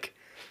feeling like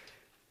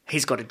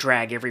he's got to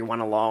drag everyone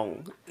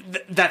along.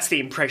 That's the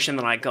impression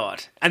that I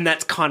got. And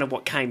that's kind of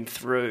what came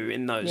through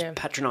in those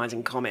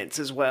patronising comments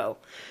as well.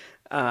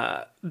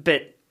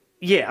 But,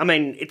 yeah, I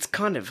mean, it's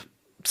kind of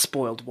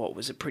spoiled what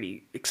was a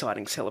pretty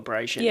exciting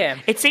celebration. Yeah.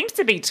 It seems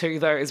to be, too,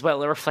 though, as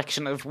well, a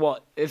reflection of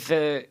what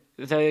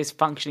those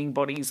functioning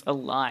bodies are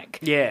like.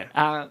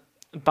 Yeah.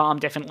 BARM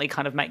definitely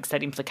kind of makes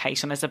that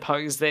implication, I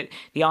suppose, that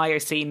the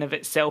IOC in of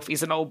itself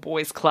is an old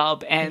boys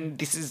club, and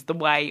this is the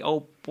way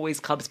old boys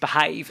clubs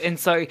behave. And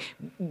so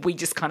we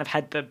just kind of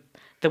had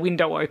the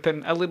window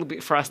open a little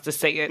bit for us to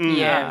see it.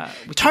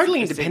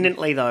 Totally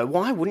independently, though.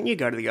 Why wouldn't you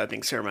go to the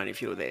opening ceremony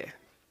if you were there?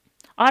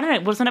 I don't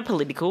know. Wasn't it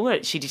political?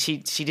 She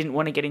didn't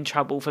want to get in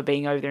trouble for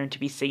being over there and to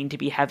be seen to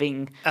be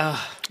having...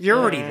 You're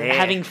already there.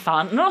 Having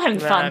fun. Not having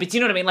fun, but you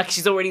know what I mean? Like,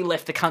 she's already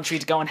left the country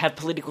to go and have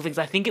political things.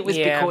 I think it was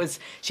because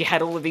she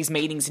had all of these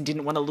meetings and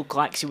didn't want to look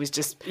like she was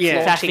just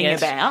faffing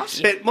about.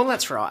 But, well,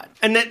 that's right.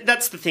 And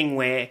that's the thing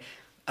where...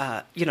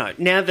 now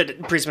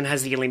that Brisbane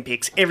has the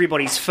Olympics,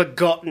 everybody's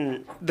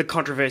forgotten the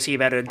controversy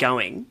about her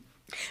going.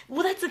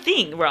 Well, that's the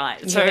thing,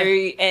 right? So,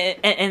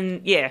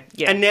 and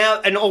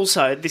now, and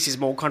also, this is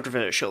more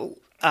controversial,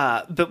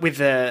 but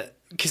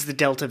because the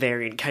Delta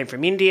variant came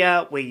from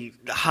India, we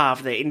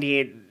halved the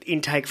Indian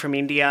intake from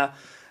India.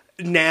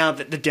 Now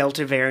that the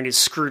Delta variant has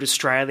screwed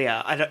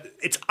Australia,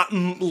 it's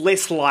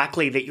less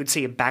likely that you'd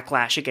see a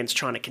backlash against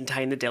trying to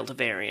contain the Delta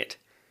variant.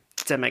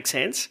 Does that make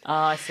sense? Oh,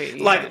 I see.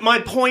 Yeah. Like, my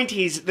point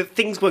is that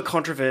things were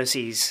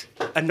controversies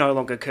are no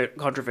longer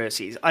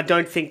controversies. I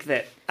don't think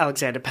that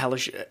Alexander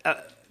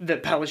Palaszczuk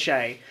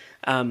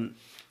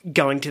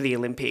going to the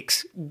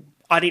Olympics,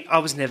 I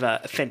was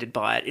never offended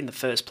by it in the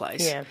first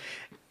place. Yeah.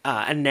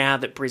 And now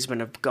that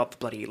Brisbane have got the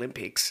bloody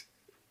Olympics,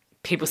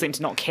 people seem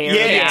to not care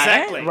about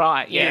exactly. it.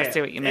 Right, yeah, I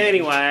see what you mean.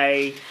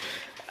 Anyway...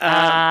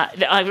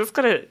 I've just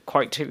got a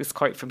quote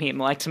from him,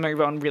 like, to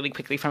move on really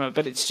quickly from it,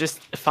 but it's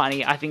just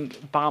funny. I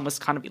think BARM was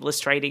kind of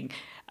illustrating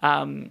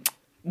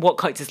what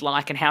Coates is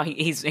like and how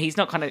he's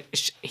not kind of...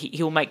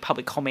 He'll make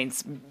public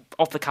comments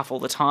off the cuff all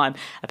the time.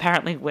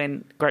 Apparently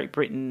when Great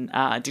Britain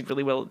did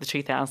really well at the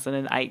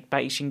 2008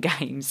 Beijing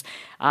Games,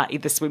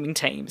 in the swimming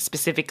team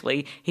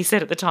specifically, he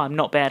said at the time,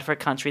 not bad for a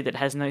country that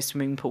has no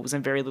swimming pools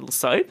and very little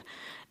soap.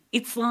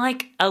 It's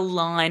like a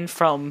line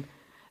from...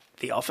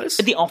 The Office?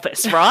 The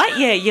Office, right?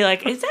 Yeah, you're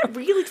like, does that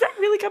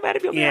really come out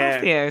of your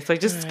mouth? Yeah, so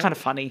just kind of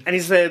funny. And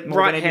he's the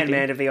right-hand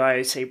man of the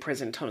IOC,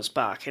 President Thomas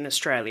Bach, in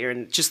Australia,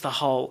 and just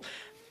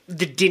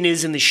the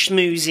dinners and the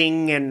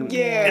schmoozing, and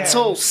it's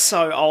all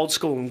so old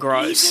school and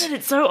gross. Isn't it?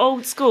 It's so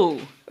old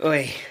school.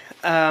 Oy.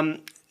 Now,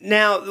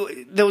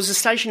 there was a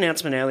station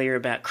announcement earlier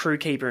about crew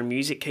keeper and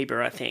music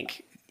keeper, I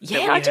think.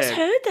 Yeah, I just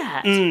heard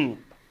that.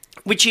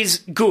 Which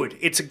is good.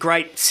 It's a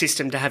great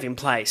system to have in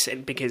place,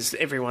 because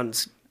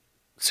everyone's...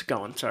 So go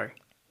on, sorry.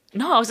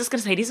 No, I was just going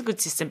to say it is a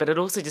good system, but it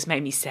also just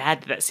made me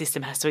sad that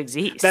system has to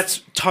exist.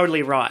 That's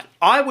totally right.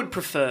 I would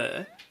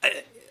prefer...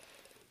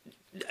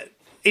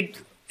 It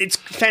it's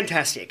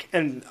fantastic,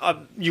 and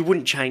you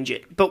wouldn't change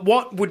it. But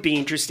what would be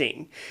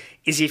interesting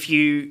is if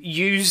you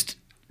used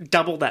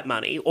double that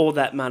money or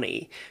that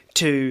money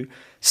to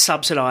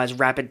subsidise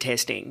rapid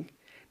testing.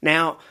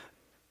 Now,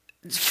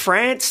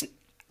 France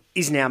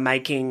is now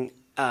making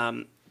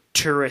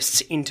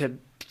tourists into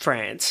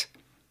France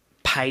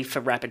pay for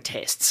rapid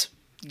tests.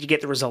 You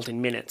get the result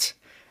in minutes,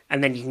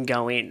 and then you can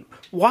go in.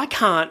 What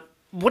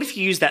if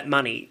you use that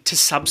money to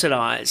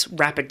subsidise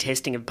rapid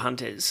testing of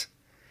punters,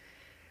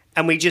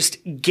 and we just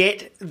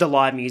get the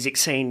live music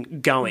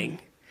scene going?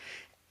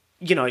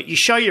 You know, you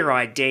show your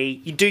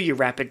ID, you do your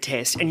rapid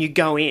test, and you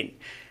go in.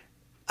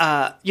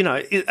 Are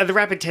the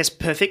rapid tests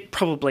perfect?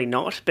 Probably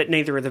not, but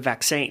neither are the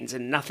vaccines,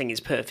 and nothing is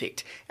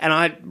perfect. And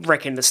I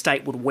reckon the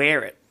state would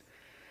wear it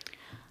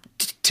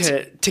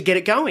to get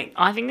it going.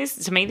 I think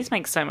this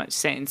makes so much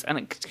sense.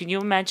 And can you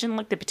imagine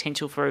the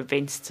potential for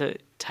events to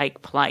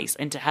take place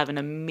and to have an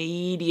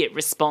immediate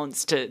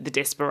response to the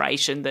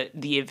desperation that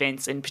the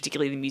events and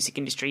particularly the music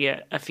industry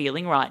are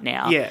feeling right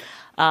now? Yeah.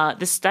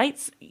 The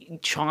state's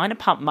trying to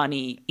pump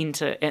money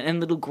into and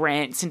little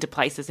grants into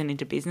places and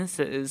into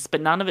businesses, but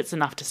none of it's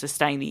enough to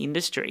sustain the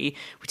industry,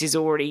 which is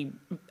already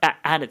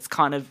at its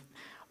kind of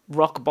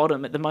rock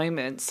bottom at the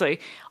moment. So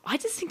I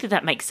just think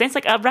that makes sense.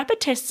 Are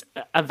rapid tests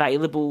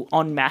available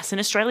en masse in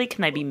Australia?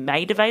 Can they be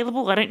made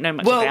available? I don't know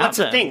much about them. Well, that's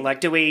the thing.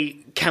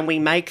 Can we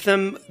make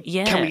them?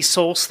 Yeah. Can we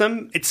source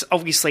them? It's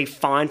obviously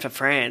fine for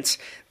France.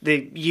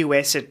 The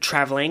US are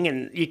travelling,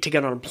 and to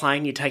get on a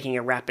plane, you're taking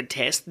a rapid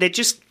test. They're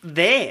just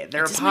there.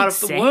 They're a part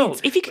of the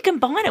world. If you could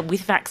combine it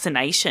with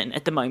vaccination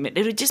at the moment,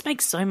 it would just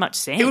make so much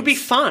sense. It would be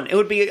fun.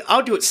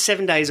 I'll do it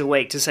 7 days a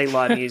week to see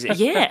live music.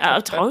 Yeah,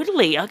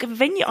 totally. Like a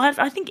venue,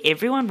 I think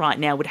everyone right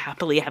now would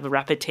happily have a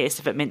rapid test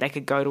if it meant they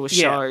could go to a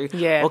show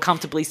or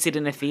comfortably sit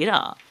in a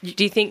theatre.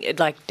 Do you think,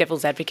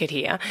 devil's advocate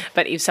here,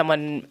 but if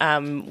someone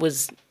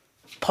was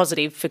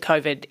positive for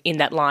COVID in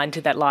that line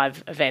to that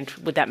live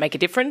event, would that make a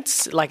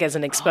difference, as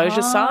an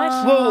exposure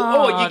side?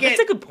 Well, that's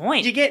a good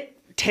point. You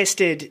get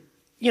tested,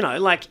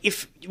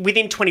 if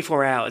within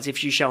 24 hours,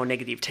 if you show a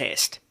negative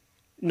test,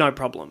 no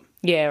problem.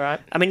 Yeah,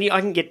 right. I mean,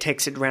 I can get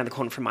texted around the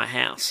corner from my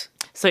house.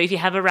 So if you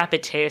have a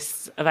rapid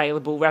test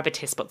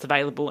spots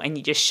available, and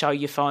you just show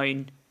your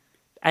phone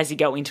as you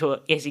go into a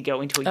gig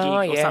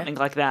or something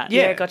like that.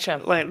 Yeah,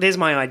 gotcha. There's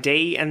my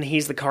ID, and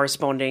here's the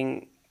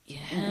corresponding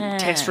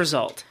test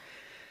result.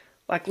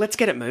 Let's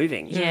get it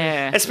moving.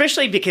 Yeah.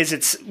 Especially because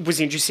it was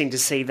interesting to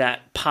see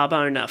that pub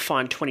owner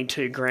fined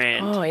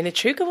 $22,000. Oh, in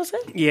Echuca, was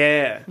it?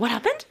 Yeah. What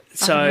happened?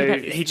 So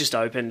he just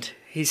opened.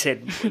 He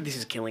said, "This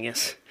is killing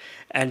us."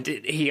 And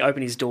he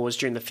opened his doors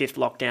during the 5th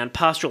lockdown.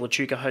 Pastoral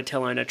Echuca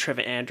hotel owner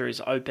Trevor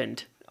Andrews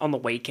opened on the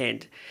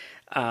weekend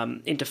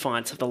in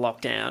defiance of the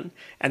lockdown.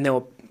 And there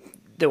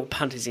were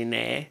punters in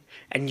there.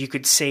 And you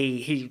could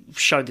see, he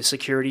showed the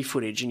security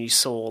footage, and you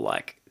saw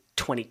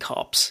 20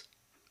 cops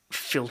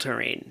filter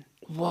in.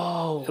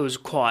 Whoa. It was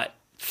quite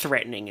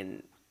threatening,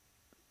 and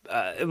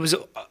it was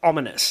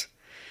ominous.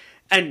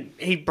 And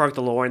he broke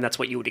the law, and that's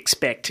what you would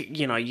expect.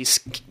 You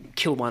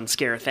kill one,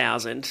 scare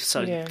 1,000,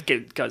 so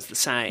it goes the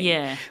same.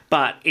 Yeah.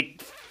 But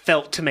it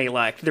felt to me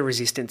like the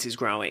resistance is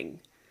growing.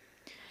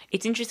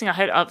 It's interesting.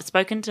 I've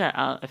spoken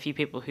to a few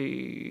people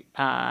who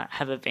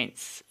have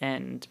events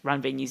and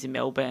run venues in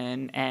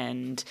Melbourne,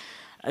 and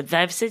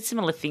they've said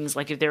similar things,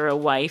 if they're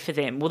away for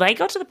them. Well, they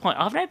got to the point,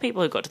 I've known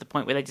people who got to the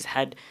point where they just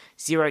had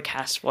zero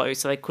cash flow,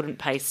 so they couldn't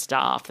pay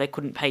staff, they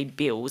couldn't pay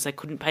bills, they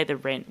couldn't pay the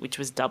rent, which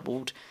was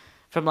doubled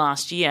from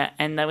last year.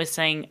 And they were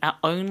saying our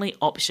only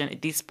option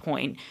at this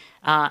point,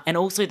 and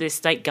also the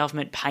state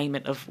government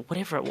payment of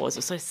whatever it was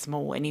so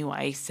small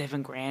anyway,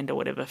 $7,000 or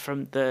whatever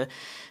from the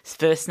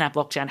first snap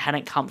lockdown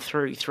hadn't come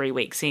through 3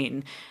 weeks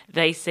in.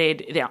 They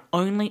said their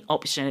only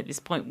option at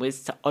this point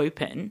was to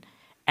open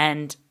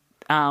and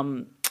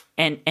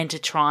to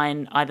try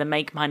and either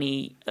make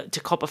money to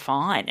cop a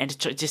fine and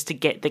just to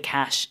get the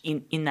cash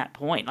in that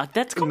point.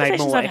 That's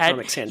conversations I've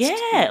had. Sense.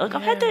 Yeah,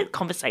 I've had that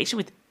conversation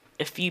with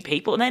a few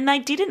people, and then they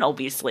didn't,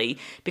 obviously,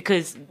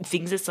 because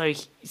things are so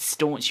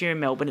staunch here in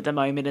Melbourne at the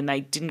moment, and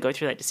they didn't go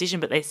through that decision.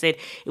 But they said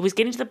it was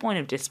getting to the point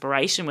of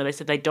desperation where they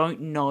said they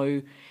don't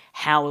know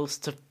how else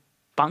to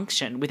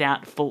function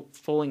without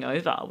falling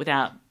over,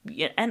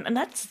 and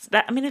that's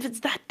that. I mean, if it's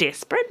that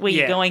desperate where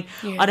you're going,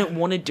 I don't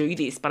want to do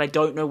this, but I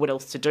don't know what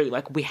else to do.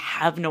 We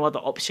have no other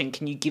option.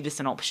 Can you give us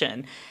an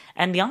option?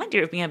 And the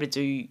idea of being able to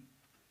do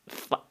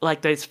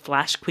those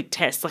flash quick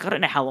tests, I don't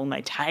know how long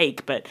they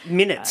take, but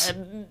minutes.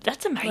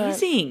 That's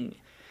amazing.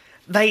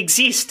 They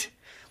exist.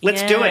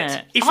 Let's do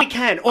it if we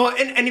can,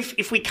 and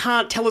if we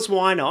can't, tell us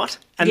why not,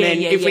 and then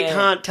if we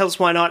can't, tell us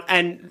why not,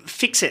 and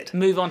fix it.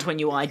 Move on to a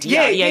new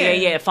idea.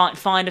 Yeah.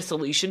 Find a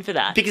solution for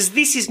that, because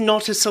this is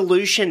not a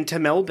solution to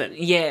Melbourne.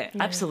 Yeah,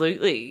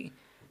 absolutely.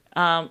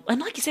 And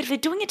like you said, if they're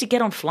doing it to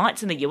get on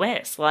flights in the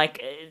US,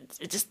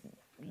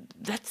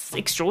 that's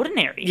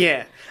extraordinary.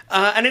 Yeah,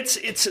 and it's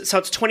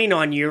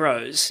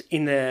 €29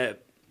 in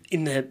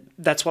the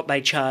that's what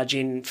they charge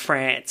in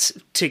France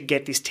to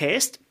get this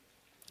test.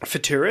 for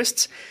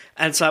tourists.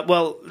 And so,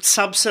 well,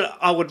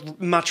 I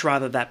would much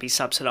rather that be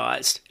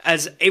subsidised,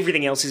 as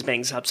everything else is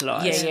being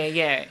subsidised.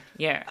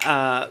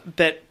 Yeah.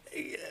 But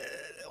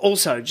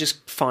also,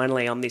 just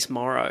finally on this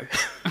Morrow.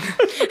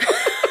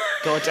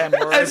 Goddamn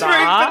Morrow That's rude,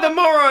 bar. but the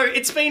Morrow,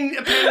 it's been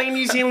apparently in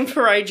New Zealand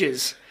for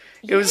ages.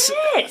 It was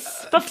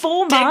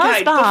before Mars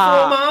decade Bar.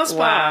 before Mars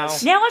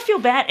bars. Now I feel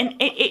bad, and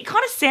it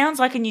kind of sounds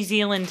like a New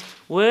Zealand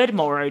word,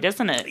 Morrow,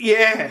 doesn't it?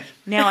 Yeah.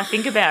 Now I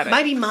think about it.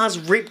 Maybe Mars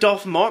ripped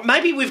off Morrow.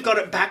 Maybe we've got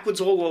it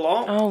backwards all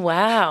along. Oh,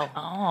 wow.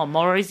 Oh,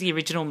 Morrow's the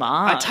original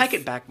Mars. I take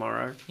it back,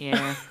 Morrow.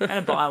 Yeah, I'm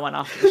going to buy one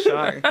after the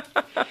show.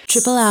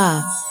 Triple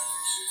R.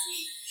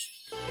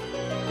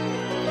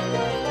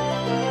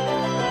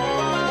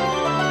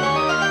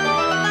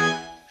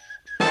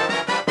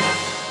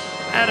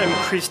 Adam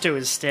Christo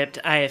has stepped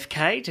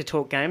AFK to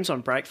talk games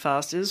on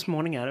Breakfasters.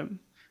 Morning,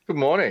 Adam. Good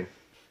morning.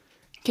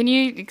 Can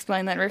you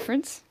explain that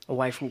reference?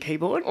 Away from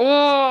keyboard.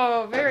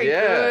 Oh, very good.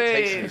 Yeah, it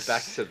takes me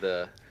back to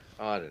the,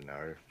 I don't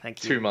know,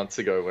 Thank you. 2 months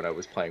ago when I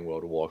was playing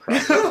World of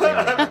Warcraft.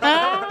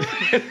 I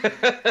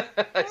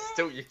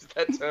still use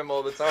that term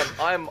all the time.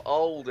 I'm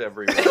old,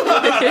 everyone.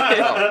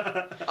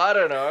 I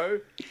don't know.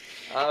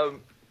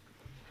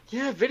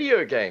 Yeah,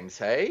 video games,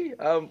 hey?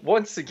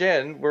 Once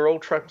again, we're all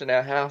trapped in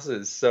our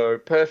houses, so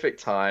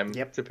perfect time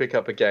to pick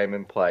up a game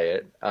and play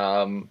it.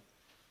 I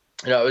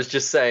was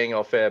just saying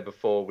off air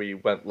before we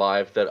went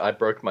live that I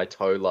broke my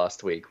toe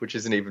last week, which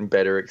is an even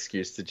better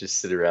excuse to just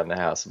sit around the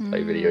house and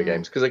play video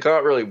games, because I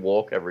can't really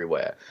walk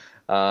everywhere.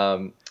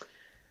 Was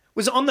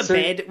it on the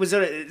bed? Was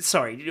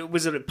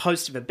it a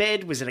post of a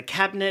bed? Was it a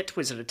cabinet?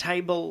 Was it a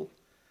table?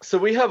 So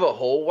we have a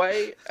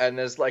hallway, and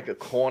there's like a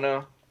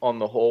corner on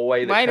the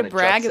hallway that Way kind to of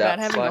brag juts about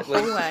out having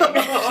slightly.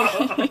 a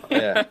hallway.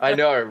 Yeah, I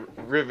know,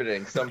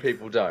 riveting. Some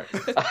people don't.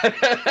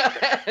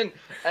 and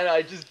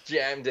I just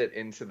jammed it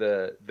into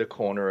the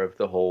corner of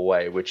the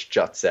hallway, which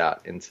juts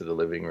out into the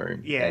living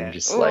room. Yeah. And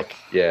just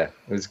it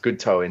was good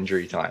toe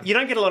injury time. You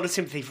don't get a lot of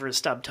sympathy for a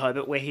stub toe,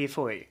 but we're here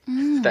for you.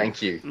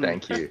 Thank you.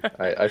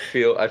 I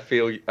feel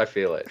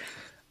it.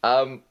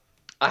 I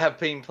have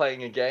been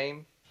playing a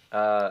game.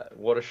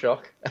 What a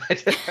shock.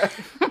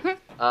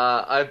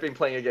 I've been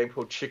playing a game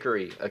called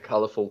Chicory, A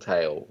Colourful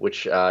Tale,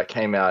 which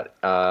came out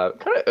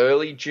kind of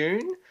early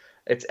June.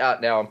 It's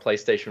out now on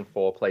PlayStation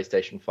 4,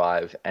 PlayStation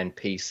 5, and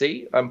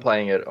PC. I'm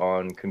playing it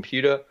on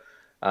computer.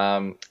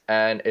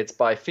 And it's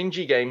by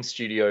Finji Game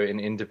Studio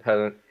and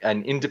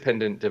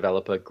independent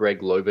developer Greg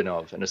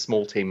Lobanov, and a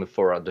small team of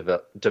 4 other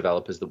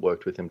developers that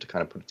worked with him to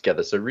kind of put it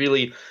together. So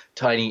really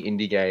tiny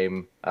indie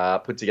game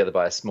put together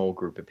by a small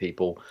group of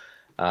people.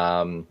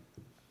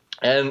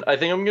 And I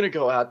think I'm going to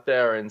go out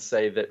there and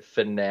say that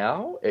for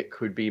now, it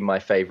could be my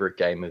favorite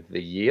game of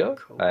the year.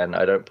 Cool. And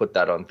I don't put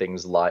that on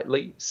things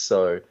lightly.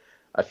 So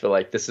I feel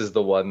like this is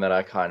the one that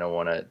I kind of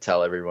want to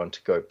tell everyone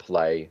to go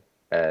play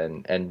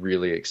and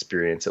really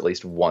experience at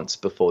least once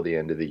before the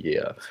end of the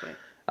year.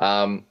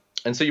 And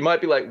so you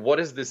might be like, what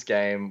is this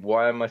game?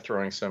 Why am I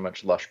throwing so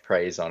much lush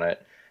praise on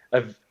it?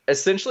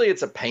 Essentially,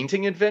 it's a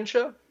painting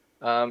adventure.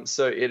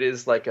 So it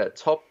is like a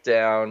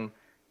top-down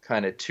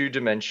kind of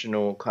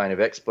 2-dimensional kind of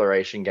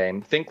exploration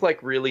game. Think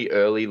like really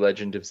early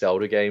Legend of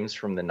Zelda games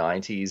from the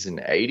 90s and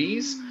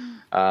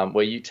 80s,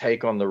 where you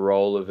take on the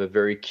role of a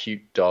very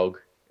cute dog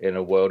in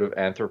a world of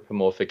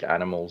anthropomorphic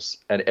animals,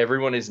 and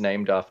everyone is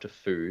named after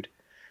food.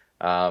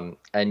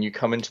 And you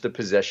come into the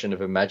possession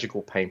of a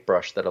magical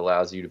paintbrush that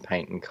allows you to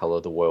paint and color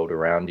the world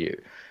around you.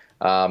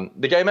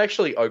 The game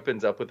actually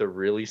opens up with a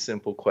really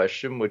simple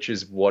question, which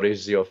is, what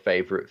is your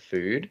favorite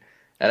food?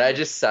 And I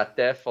just sat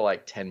there for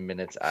like 10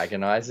 minutes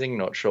agonizing,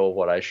 not sure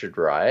what I should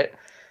write.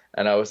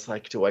 And I was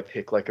like, do I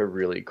pick like a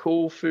really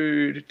cool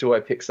food? Do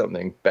I pick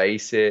something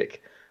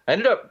basic? I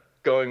ended up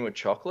going with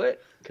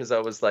chocolate because I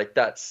was like,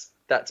 that's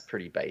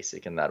pretty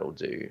basic and that'll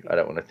do. I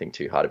don't want to think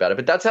too hard about it.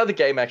 But that's how the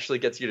game actually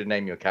gets you to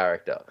name your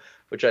character,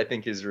 which I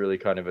think is really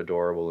kind of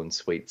adorable and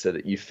sweet, so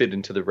that you fit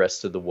into the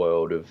rest of the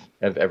world of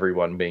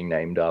everyone being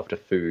named after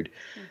food.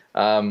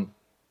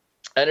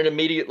 And it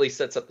immediately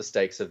sets up the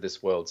stakes of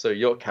this world. So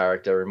your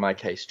character, in my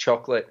case,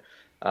 Chocolate,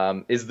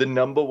 is the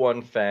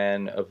 #1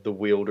 fan of the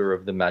wielder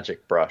of the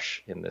magic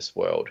brush in this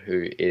world,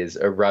 who is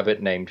a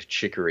rabbit named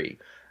Chicory.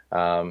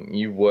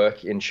 You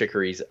work in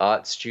Chicory's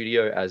art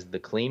studio as the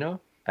cleaner,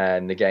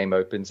 and the game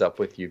opens up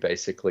with you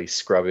basically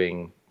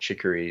scrubbing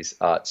Chicory's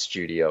art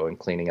studio and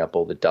cleaning up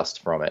all the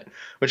dust from it,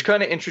 which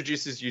kind of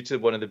introduces you to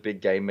one of the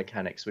big game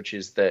mechanics, which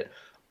is that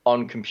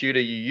on computer,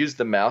 you use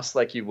the mouse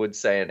like you would,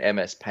 say, an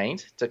MS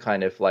Paint to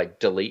kind of like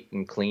delete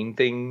and clean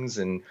things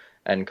and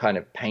kind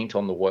of paint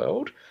on the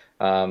world.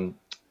 And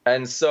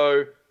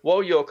so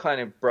while you're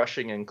kind of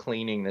brushing and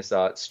cleaning this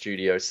art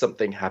studio,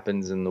 something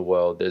happens in the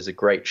world. There's a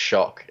great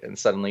shock, and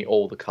suddenly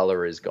all the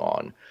color is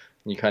gone.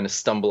 And you kind of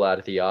stumble out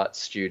of the art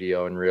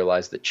studio and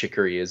realize that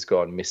Chicory has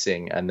gone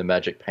missing and the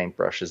magic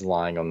paintbrush is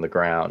lying on the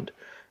ground.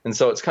 And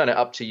so it's kind of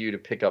up to you to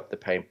pick up the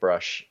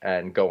paintbrush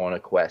and go on a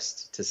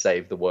quest to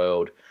save the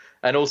world,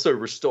 and also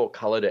restore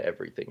color to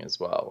everything as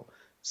well.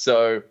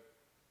 So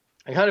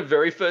the kind of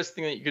very first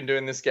thing that you can do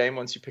in this game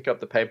once you pick up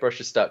the paintbrush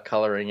is start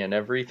coloring and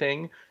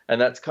everything. And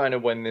that's kind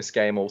of when this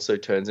game also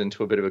turns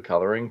into a bit of a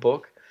coloring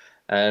book.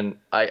 And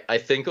I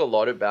think a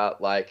lot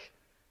about, like,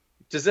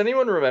 does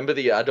anyone remember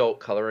the adult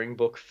coloring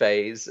book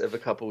phase of a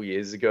couple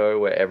years ago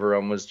where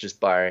everyone was just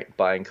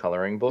buying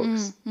coloring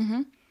books?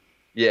 Mm-hmm.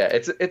 Yeah,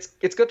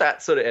 it's got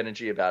that sort of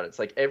energy about it. It's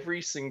like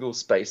every single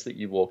space that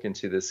you walk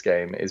into this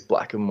game is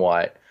black and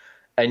white,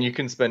 and you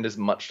can spend as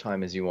much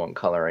time as you want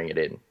coloring it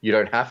in. You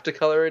don't have to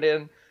color it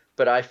in,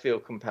 but I feel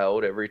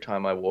compelled every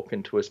time I walk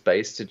into a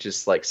space to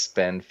just like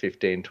spend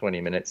 15,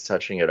 20 minutes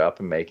touching it up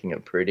and making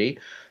it pretty.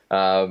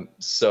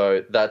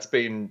 So that's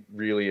been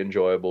really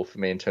enjoyable for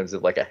me in terms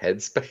of like a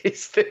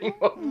headspace thing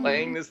while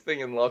playing this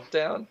thing in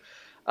lockdown.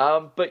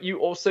 But you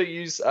also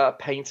use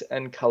paint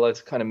and color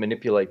to kind of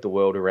manipulate the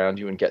world around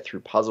you and get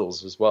through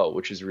puzzles as well,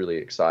 which is really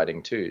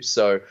exciting too.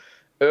 So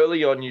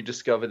early on, you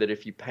discover that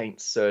if you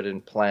paint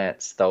certain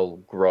plants, they'll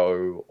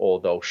grow or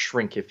they'll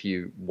shrink if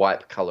you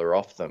wipe color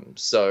off them.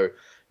 So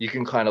you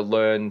can kind of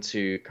learn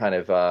to kind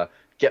of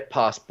get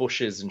past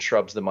bushes and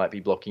shrubs that might be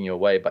blocking your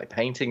way by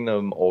painting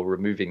them or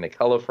removing the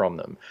color from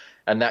them.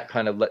 And that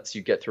kind of lets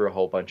you get through a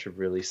whole bunch of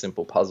really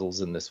simple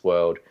puzzles in this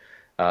world.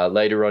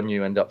 Later on,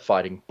 you end up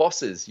fighting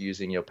bosses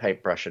using your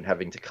paintbrush and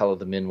having to color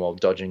them in while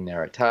dodging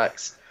their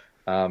attacks.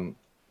 You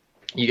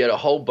get a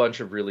whole bunch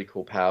of really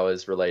cool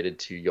powers related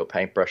to your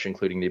paintbrush,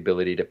 including the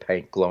ability to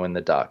paint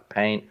glow-in-the-dark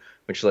paint,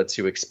 which lets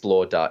you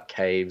explore dark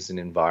caves and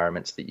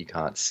environments that you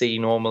can't see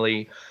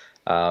normally.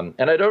 And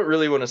I don't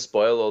really want to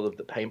spoil all of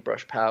the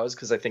paintbrush powers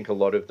because I think a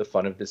lot of the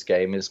fun of this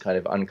game is kind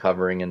of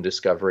uncovering and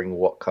discovering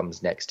what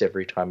comes next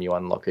every time you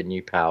unlock a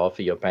new power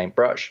for your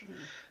paintbrush.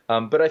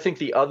 But I think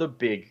the other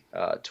big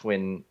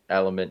twin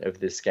element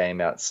of this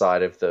game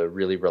outside of the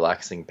really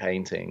relaxing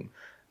painting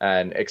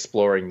and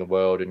exploring the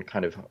world and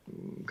kind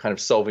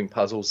of solving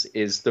puzzles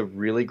is the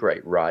really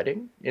great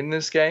writing in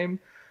this game.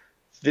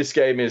 This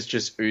game is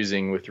just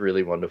oozing with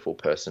really wonderful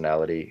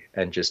personality,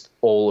 and just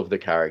all of the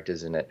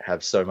characters in it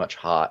have so much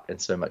heart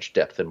and so much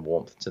depth and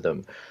warmth to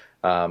them.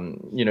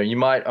 You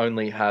might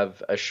only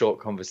have a short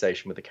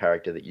conversation with a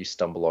character that you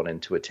stumble on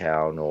into a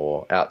town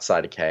or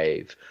outside a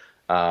cave.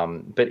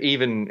 But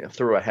even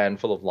through a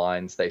handful of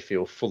lines, they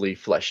feel fully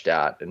fleshed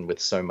out and with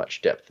so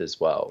much depth as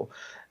well.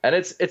 And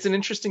it's an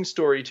interesting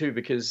story too,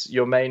 because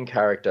your main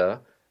character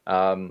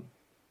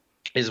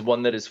is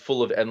one that is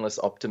full of endless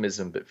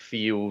optimism, but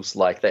feels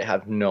like they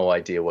have no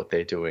idea what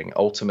they're doing.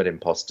 Ultimate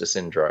imposter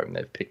syndrome.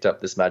 They've picked up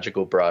this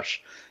magical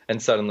brush,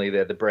 and suddenly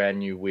they're the brand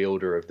new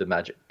wielder of the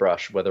magic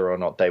brush, whether or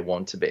not they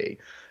want to be.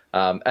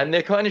 And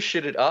they're kind of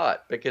shit at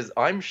art, because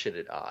I'm shit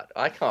at art.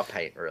 I can't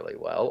paint really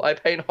well. I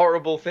paint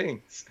horrible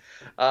things.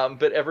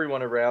 But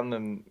everyone around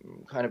them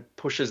kind of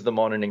pushes them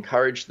on and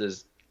encourages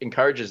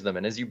them.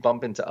 And as you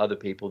bump into other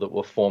people that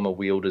were former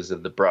wielders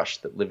of the brush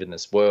that live in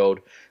this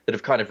world, that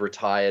have kind of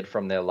retired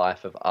from their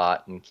life of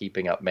art and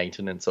keeping up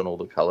maintenance on all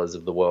the colors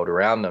of the world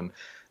around them,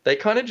 they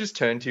kind of just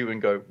turn to you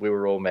and go, we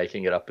were all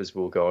making it up as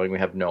we were going. We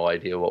have no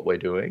idea what we're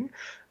doing.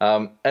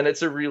 And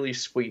it's a really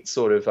sweet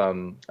sort of,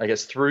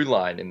 through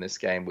line in this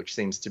game, which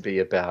seems to be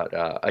about,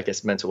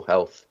 mental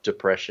health,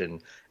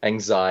 depression,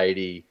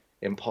 anxiety,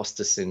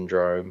 imposter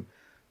syndrome.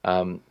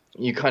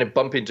 You kind of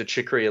bump into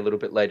Chicory a little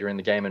bit later in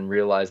the game and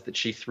realize that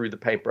she threw the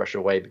paintbrush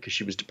away because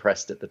she was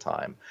depressed at the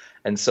time.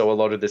 And so a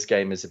lot of this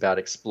game is about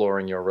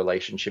exploring your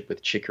relationship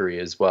with Chicory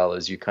as well,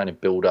 as you kind of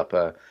build up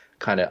a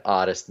kind of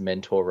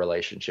artist-mentor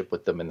relationship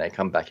with them and they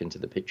come back into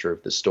the picture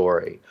of the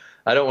story.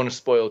 I don't want to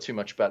spoil too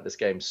much about this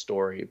game's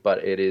story,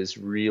 but it is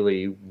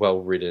really well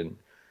written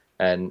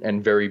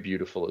and very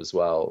beautiful as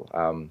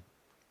well,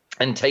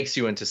 and takes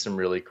you into some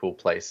really cool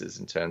places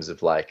in terms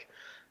of like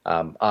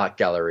art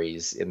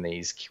galleries in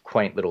these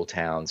quaint little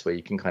towns where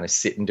you can kind of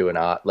sit and do an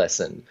art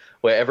lesson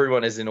where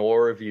everyone is in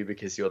awe of you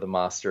because you're the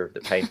master of the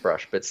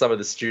paintbrush. But some of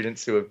the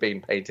students who have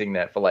been painting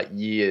there for like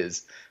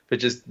years, for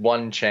just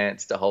one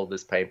chance to hold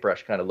this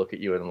paintbrush, kind of look at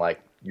you and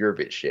like, you're a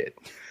bit shit.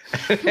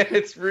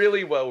 It's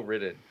really well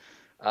written.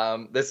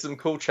 There's some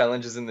cool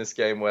challenges in this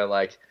game where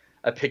like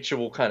a picture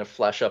will kind of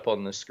flash up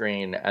on the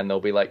screen and they'll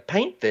be like,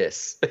 paint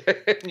this.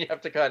 And you have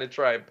to kind of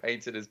try and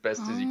paint it as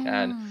best as you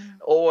can.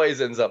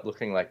 Always ends up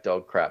looking like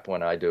dog crap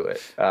when I do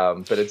it.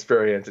 But it's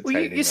very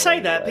entertaining. Well, you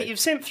say that, but you've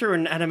sent through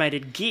an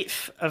animated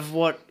GIF of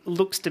what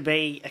looks to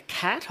be a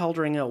cat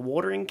holding a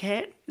watering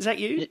can. Is that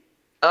you?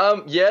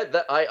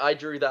 I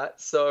drew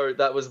that. So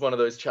that was one of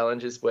those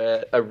challenges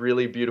where a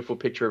really beautiful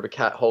picture of a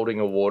cat holding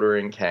a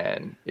watering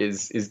can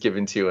is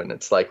given to you, and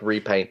it's like,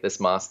 repaint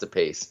this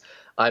masterpiece.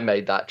 I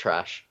made that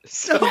trash.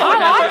 So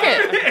I like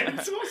it. Yeah,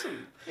 it's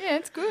awesome. Yeah,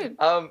 it's good.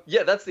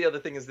 That's the other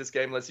thing, is this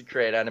game lets you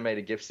create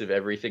animated GIFs of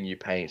everything you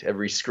paint,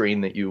 every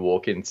screen that you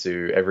walk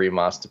into, every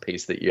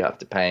masterpiece that you have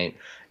to paint.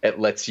 It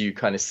lets you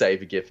kind of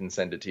save a GIF and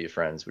send it to your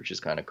friends, which is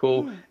kind of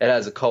cool. It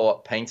has a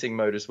co-op painting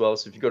mode as well,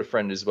 so if you've got a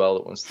friend as well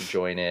that wants to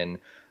join in,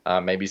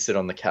 maybe sit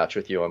on the couch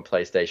with you on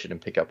PlayStation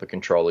and pick up a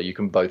controller, you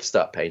can both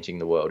start painting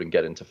the world and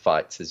get into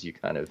fights as you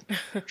kind of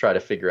try to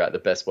figure out the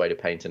best way to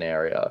paint an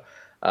area.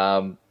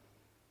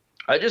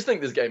 I just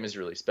think this game is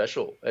really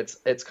special.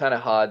 It's kind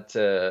of hard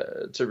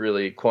to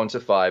really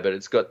quantify, but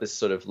it's got this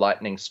sort of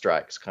lightning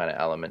strikes kind of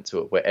element to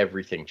it where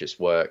everything just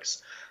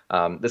works.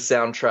 The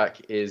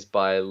soundtrack is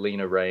by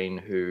Lena Raine,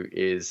 who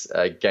is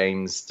a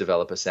games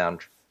developer,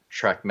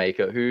 soundtrack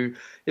maker, who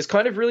is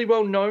kind of really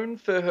well known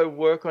for her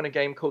work on a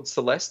game called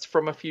Celeste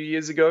from a few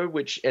years ago,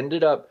 which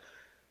ended up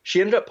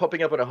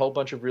popping up on a whole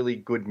bunch of really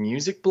good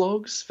music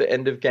blogs for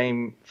end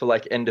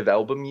of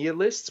album year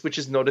lists, which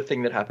is not a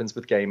thing that happens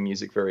with game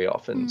music very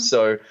often.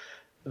 So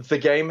the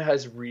game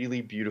has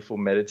really beautiful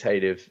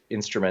meditative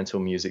instrumental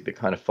music that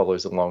kind of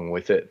follows along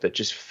with it, that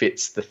just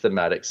fits the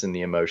thematics and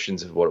the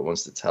emotions of what it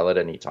wants to tell at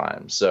any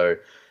time. So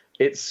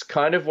it's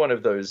kind of one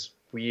of those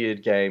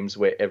weird games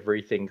where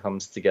everything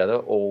comes together,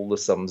 all the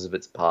sums of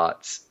its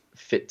parts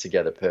fit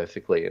together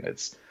perfectly,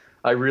 and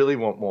I really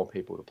want more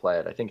people to play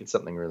it. I think it's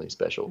something really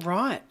special.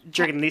 Right.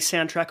 Do you reckon this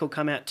soundtrack will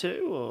come out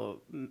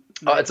too?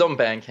 Or it's on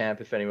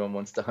Bandcamp if anyone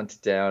wants to hunt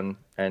it down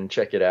and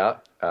check it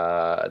out,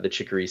 the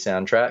Chicory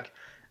soundtrack.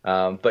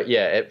 But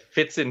yeah, it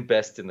fits in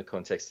best in the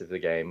context of the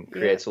game,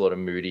 creates a lot of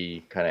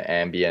moody, kind of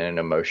ambient and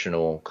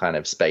emotional kind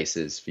of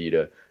spaces for you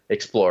to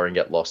explore and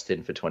get lost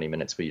in for 20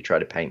 minutes where you try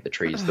to paint the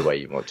trees the way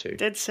you want to.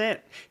 Dead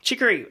set.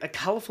 Chicory, a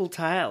colourful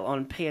tale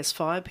on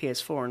PS5,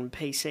 PS4 and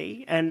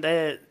PC.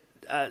 And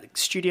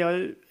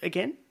studio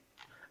again?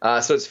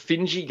 So it's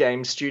Finji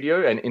Game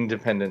Studio and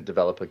independent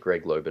developer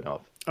Greg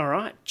Lobanov. All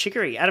right.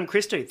 Chicory. Adam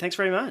Christou, thanks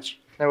very much.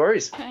 No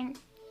worries. Thanks.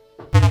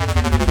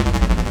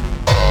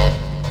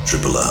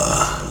 Triple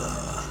R.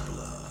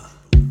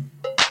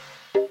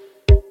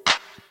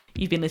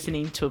 You've been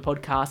listening to a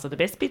podcast of the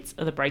best bits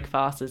of the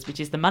Breakfasters,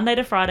 which is the Monday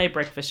to Friday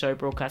breakfast show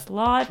broadcast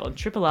live on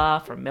Triple R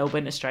from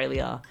Melbourne,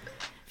 Australia.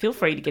 Feel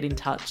free to get in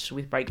touch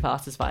with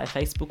Breakfasters via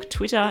Facebook,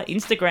 Twitter,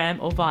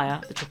 Instagram, or via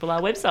the Triple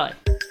R website.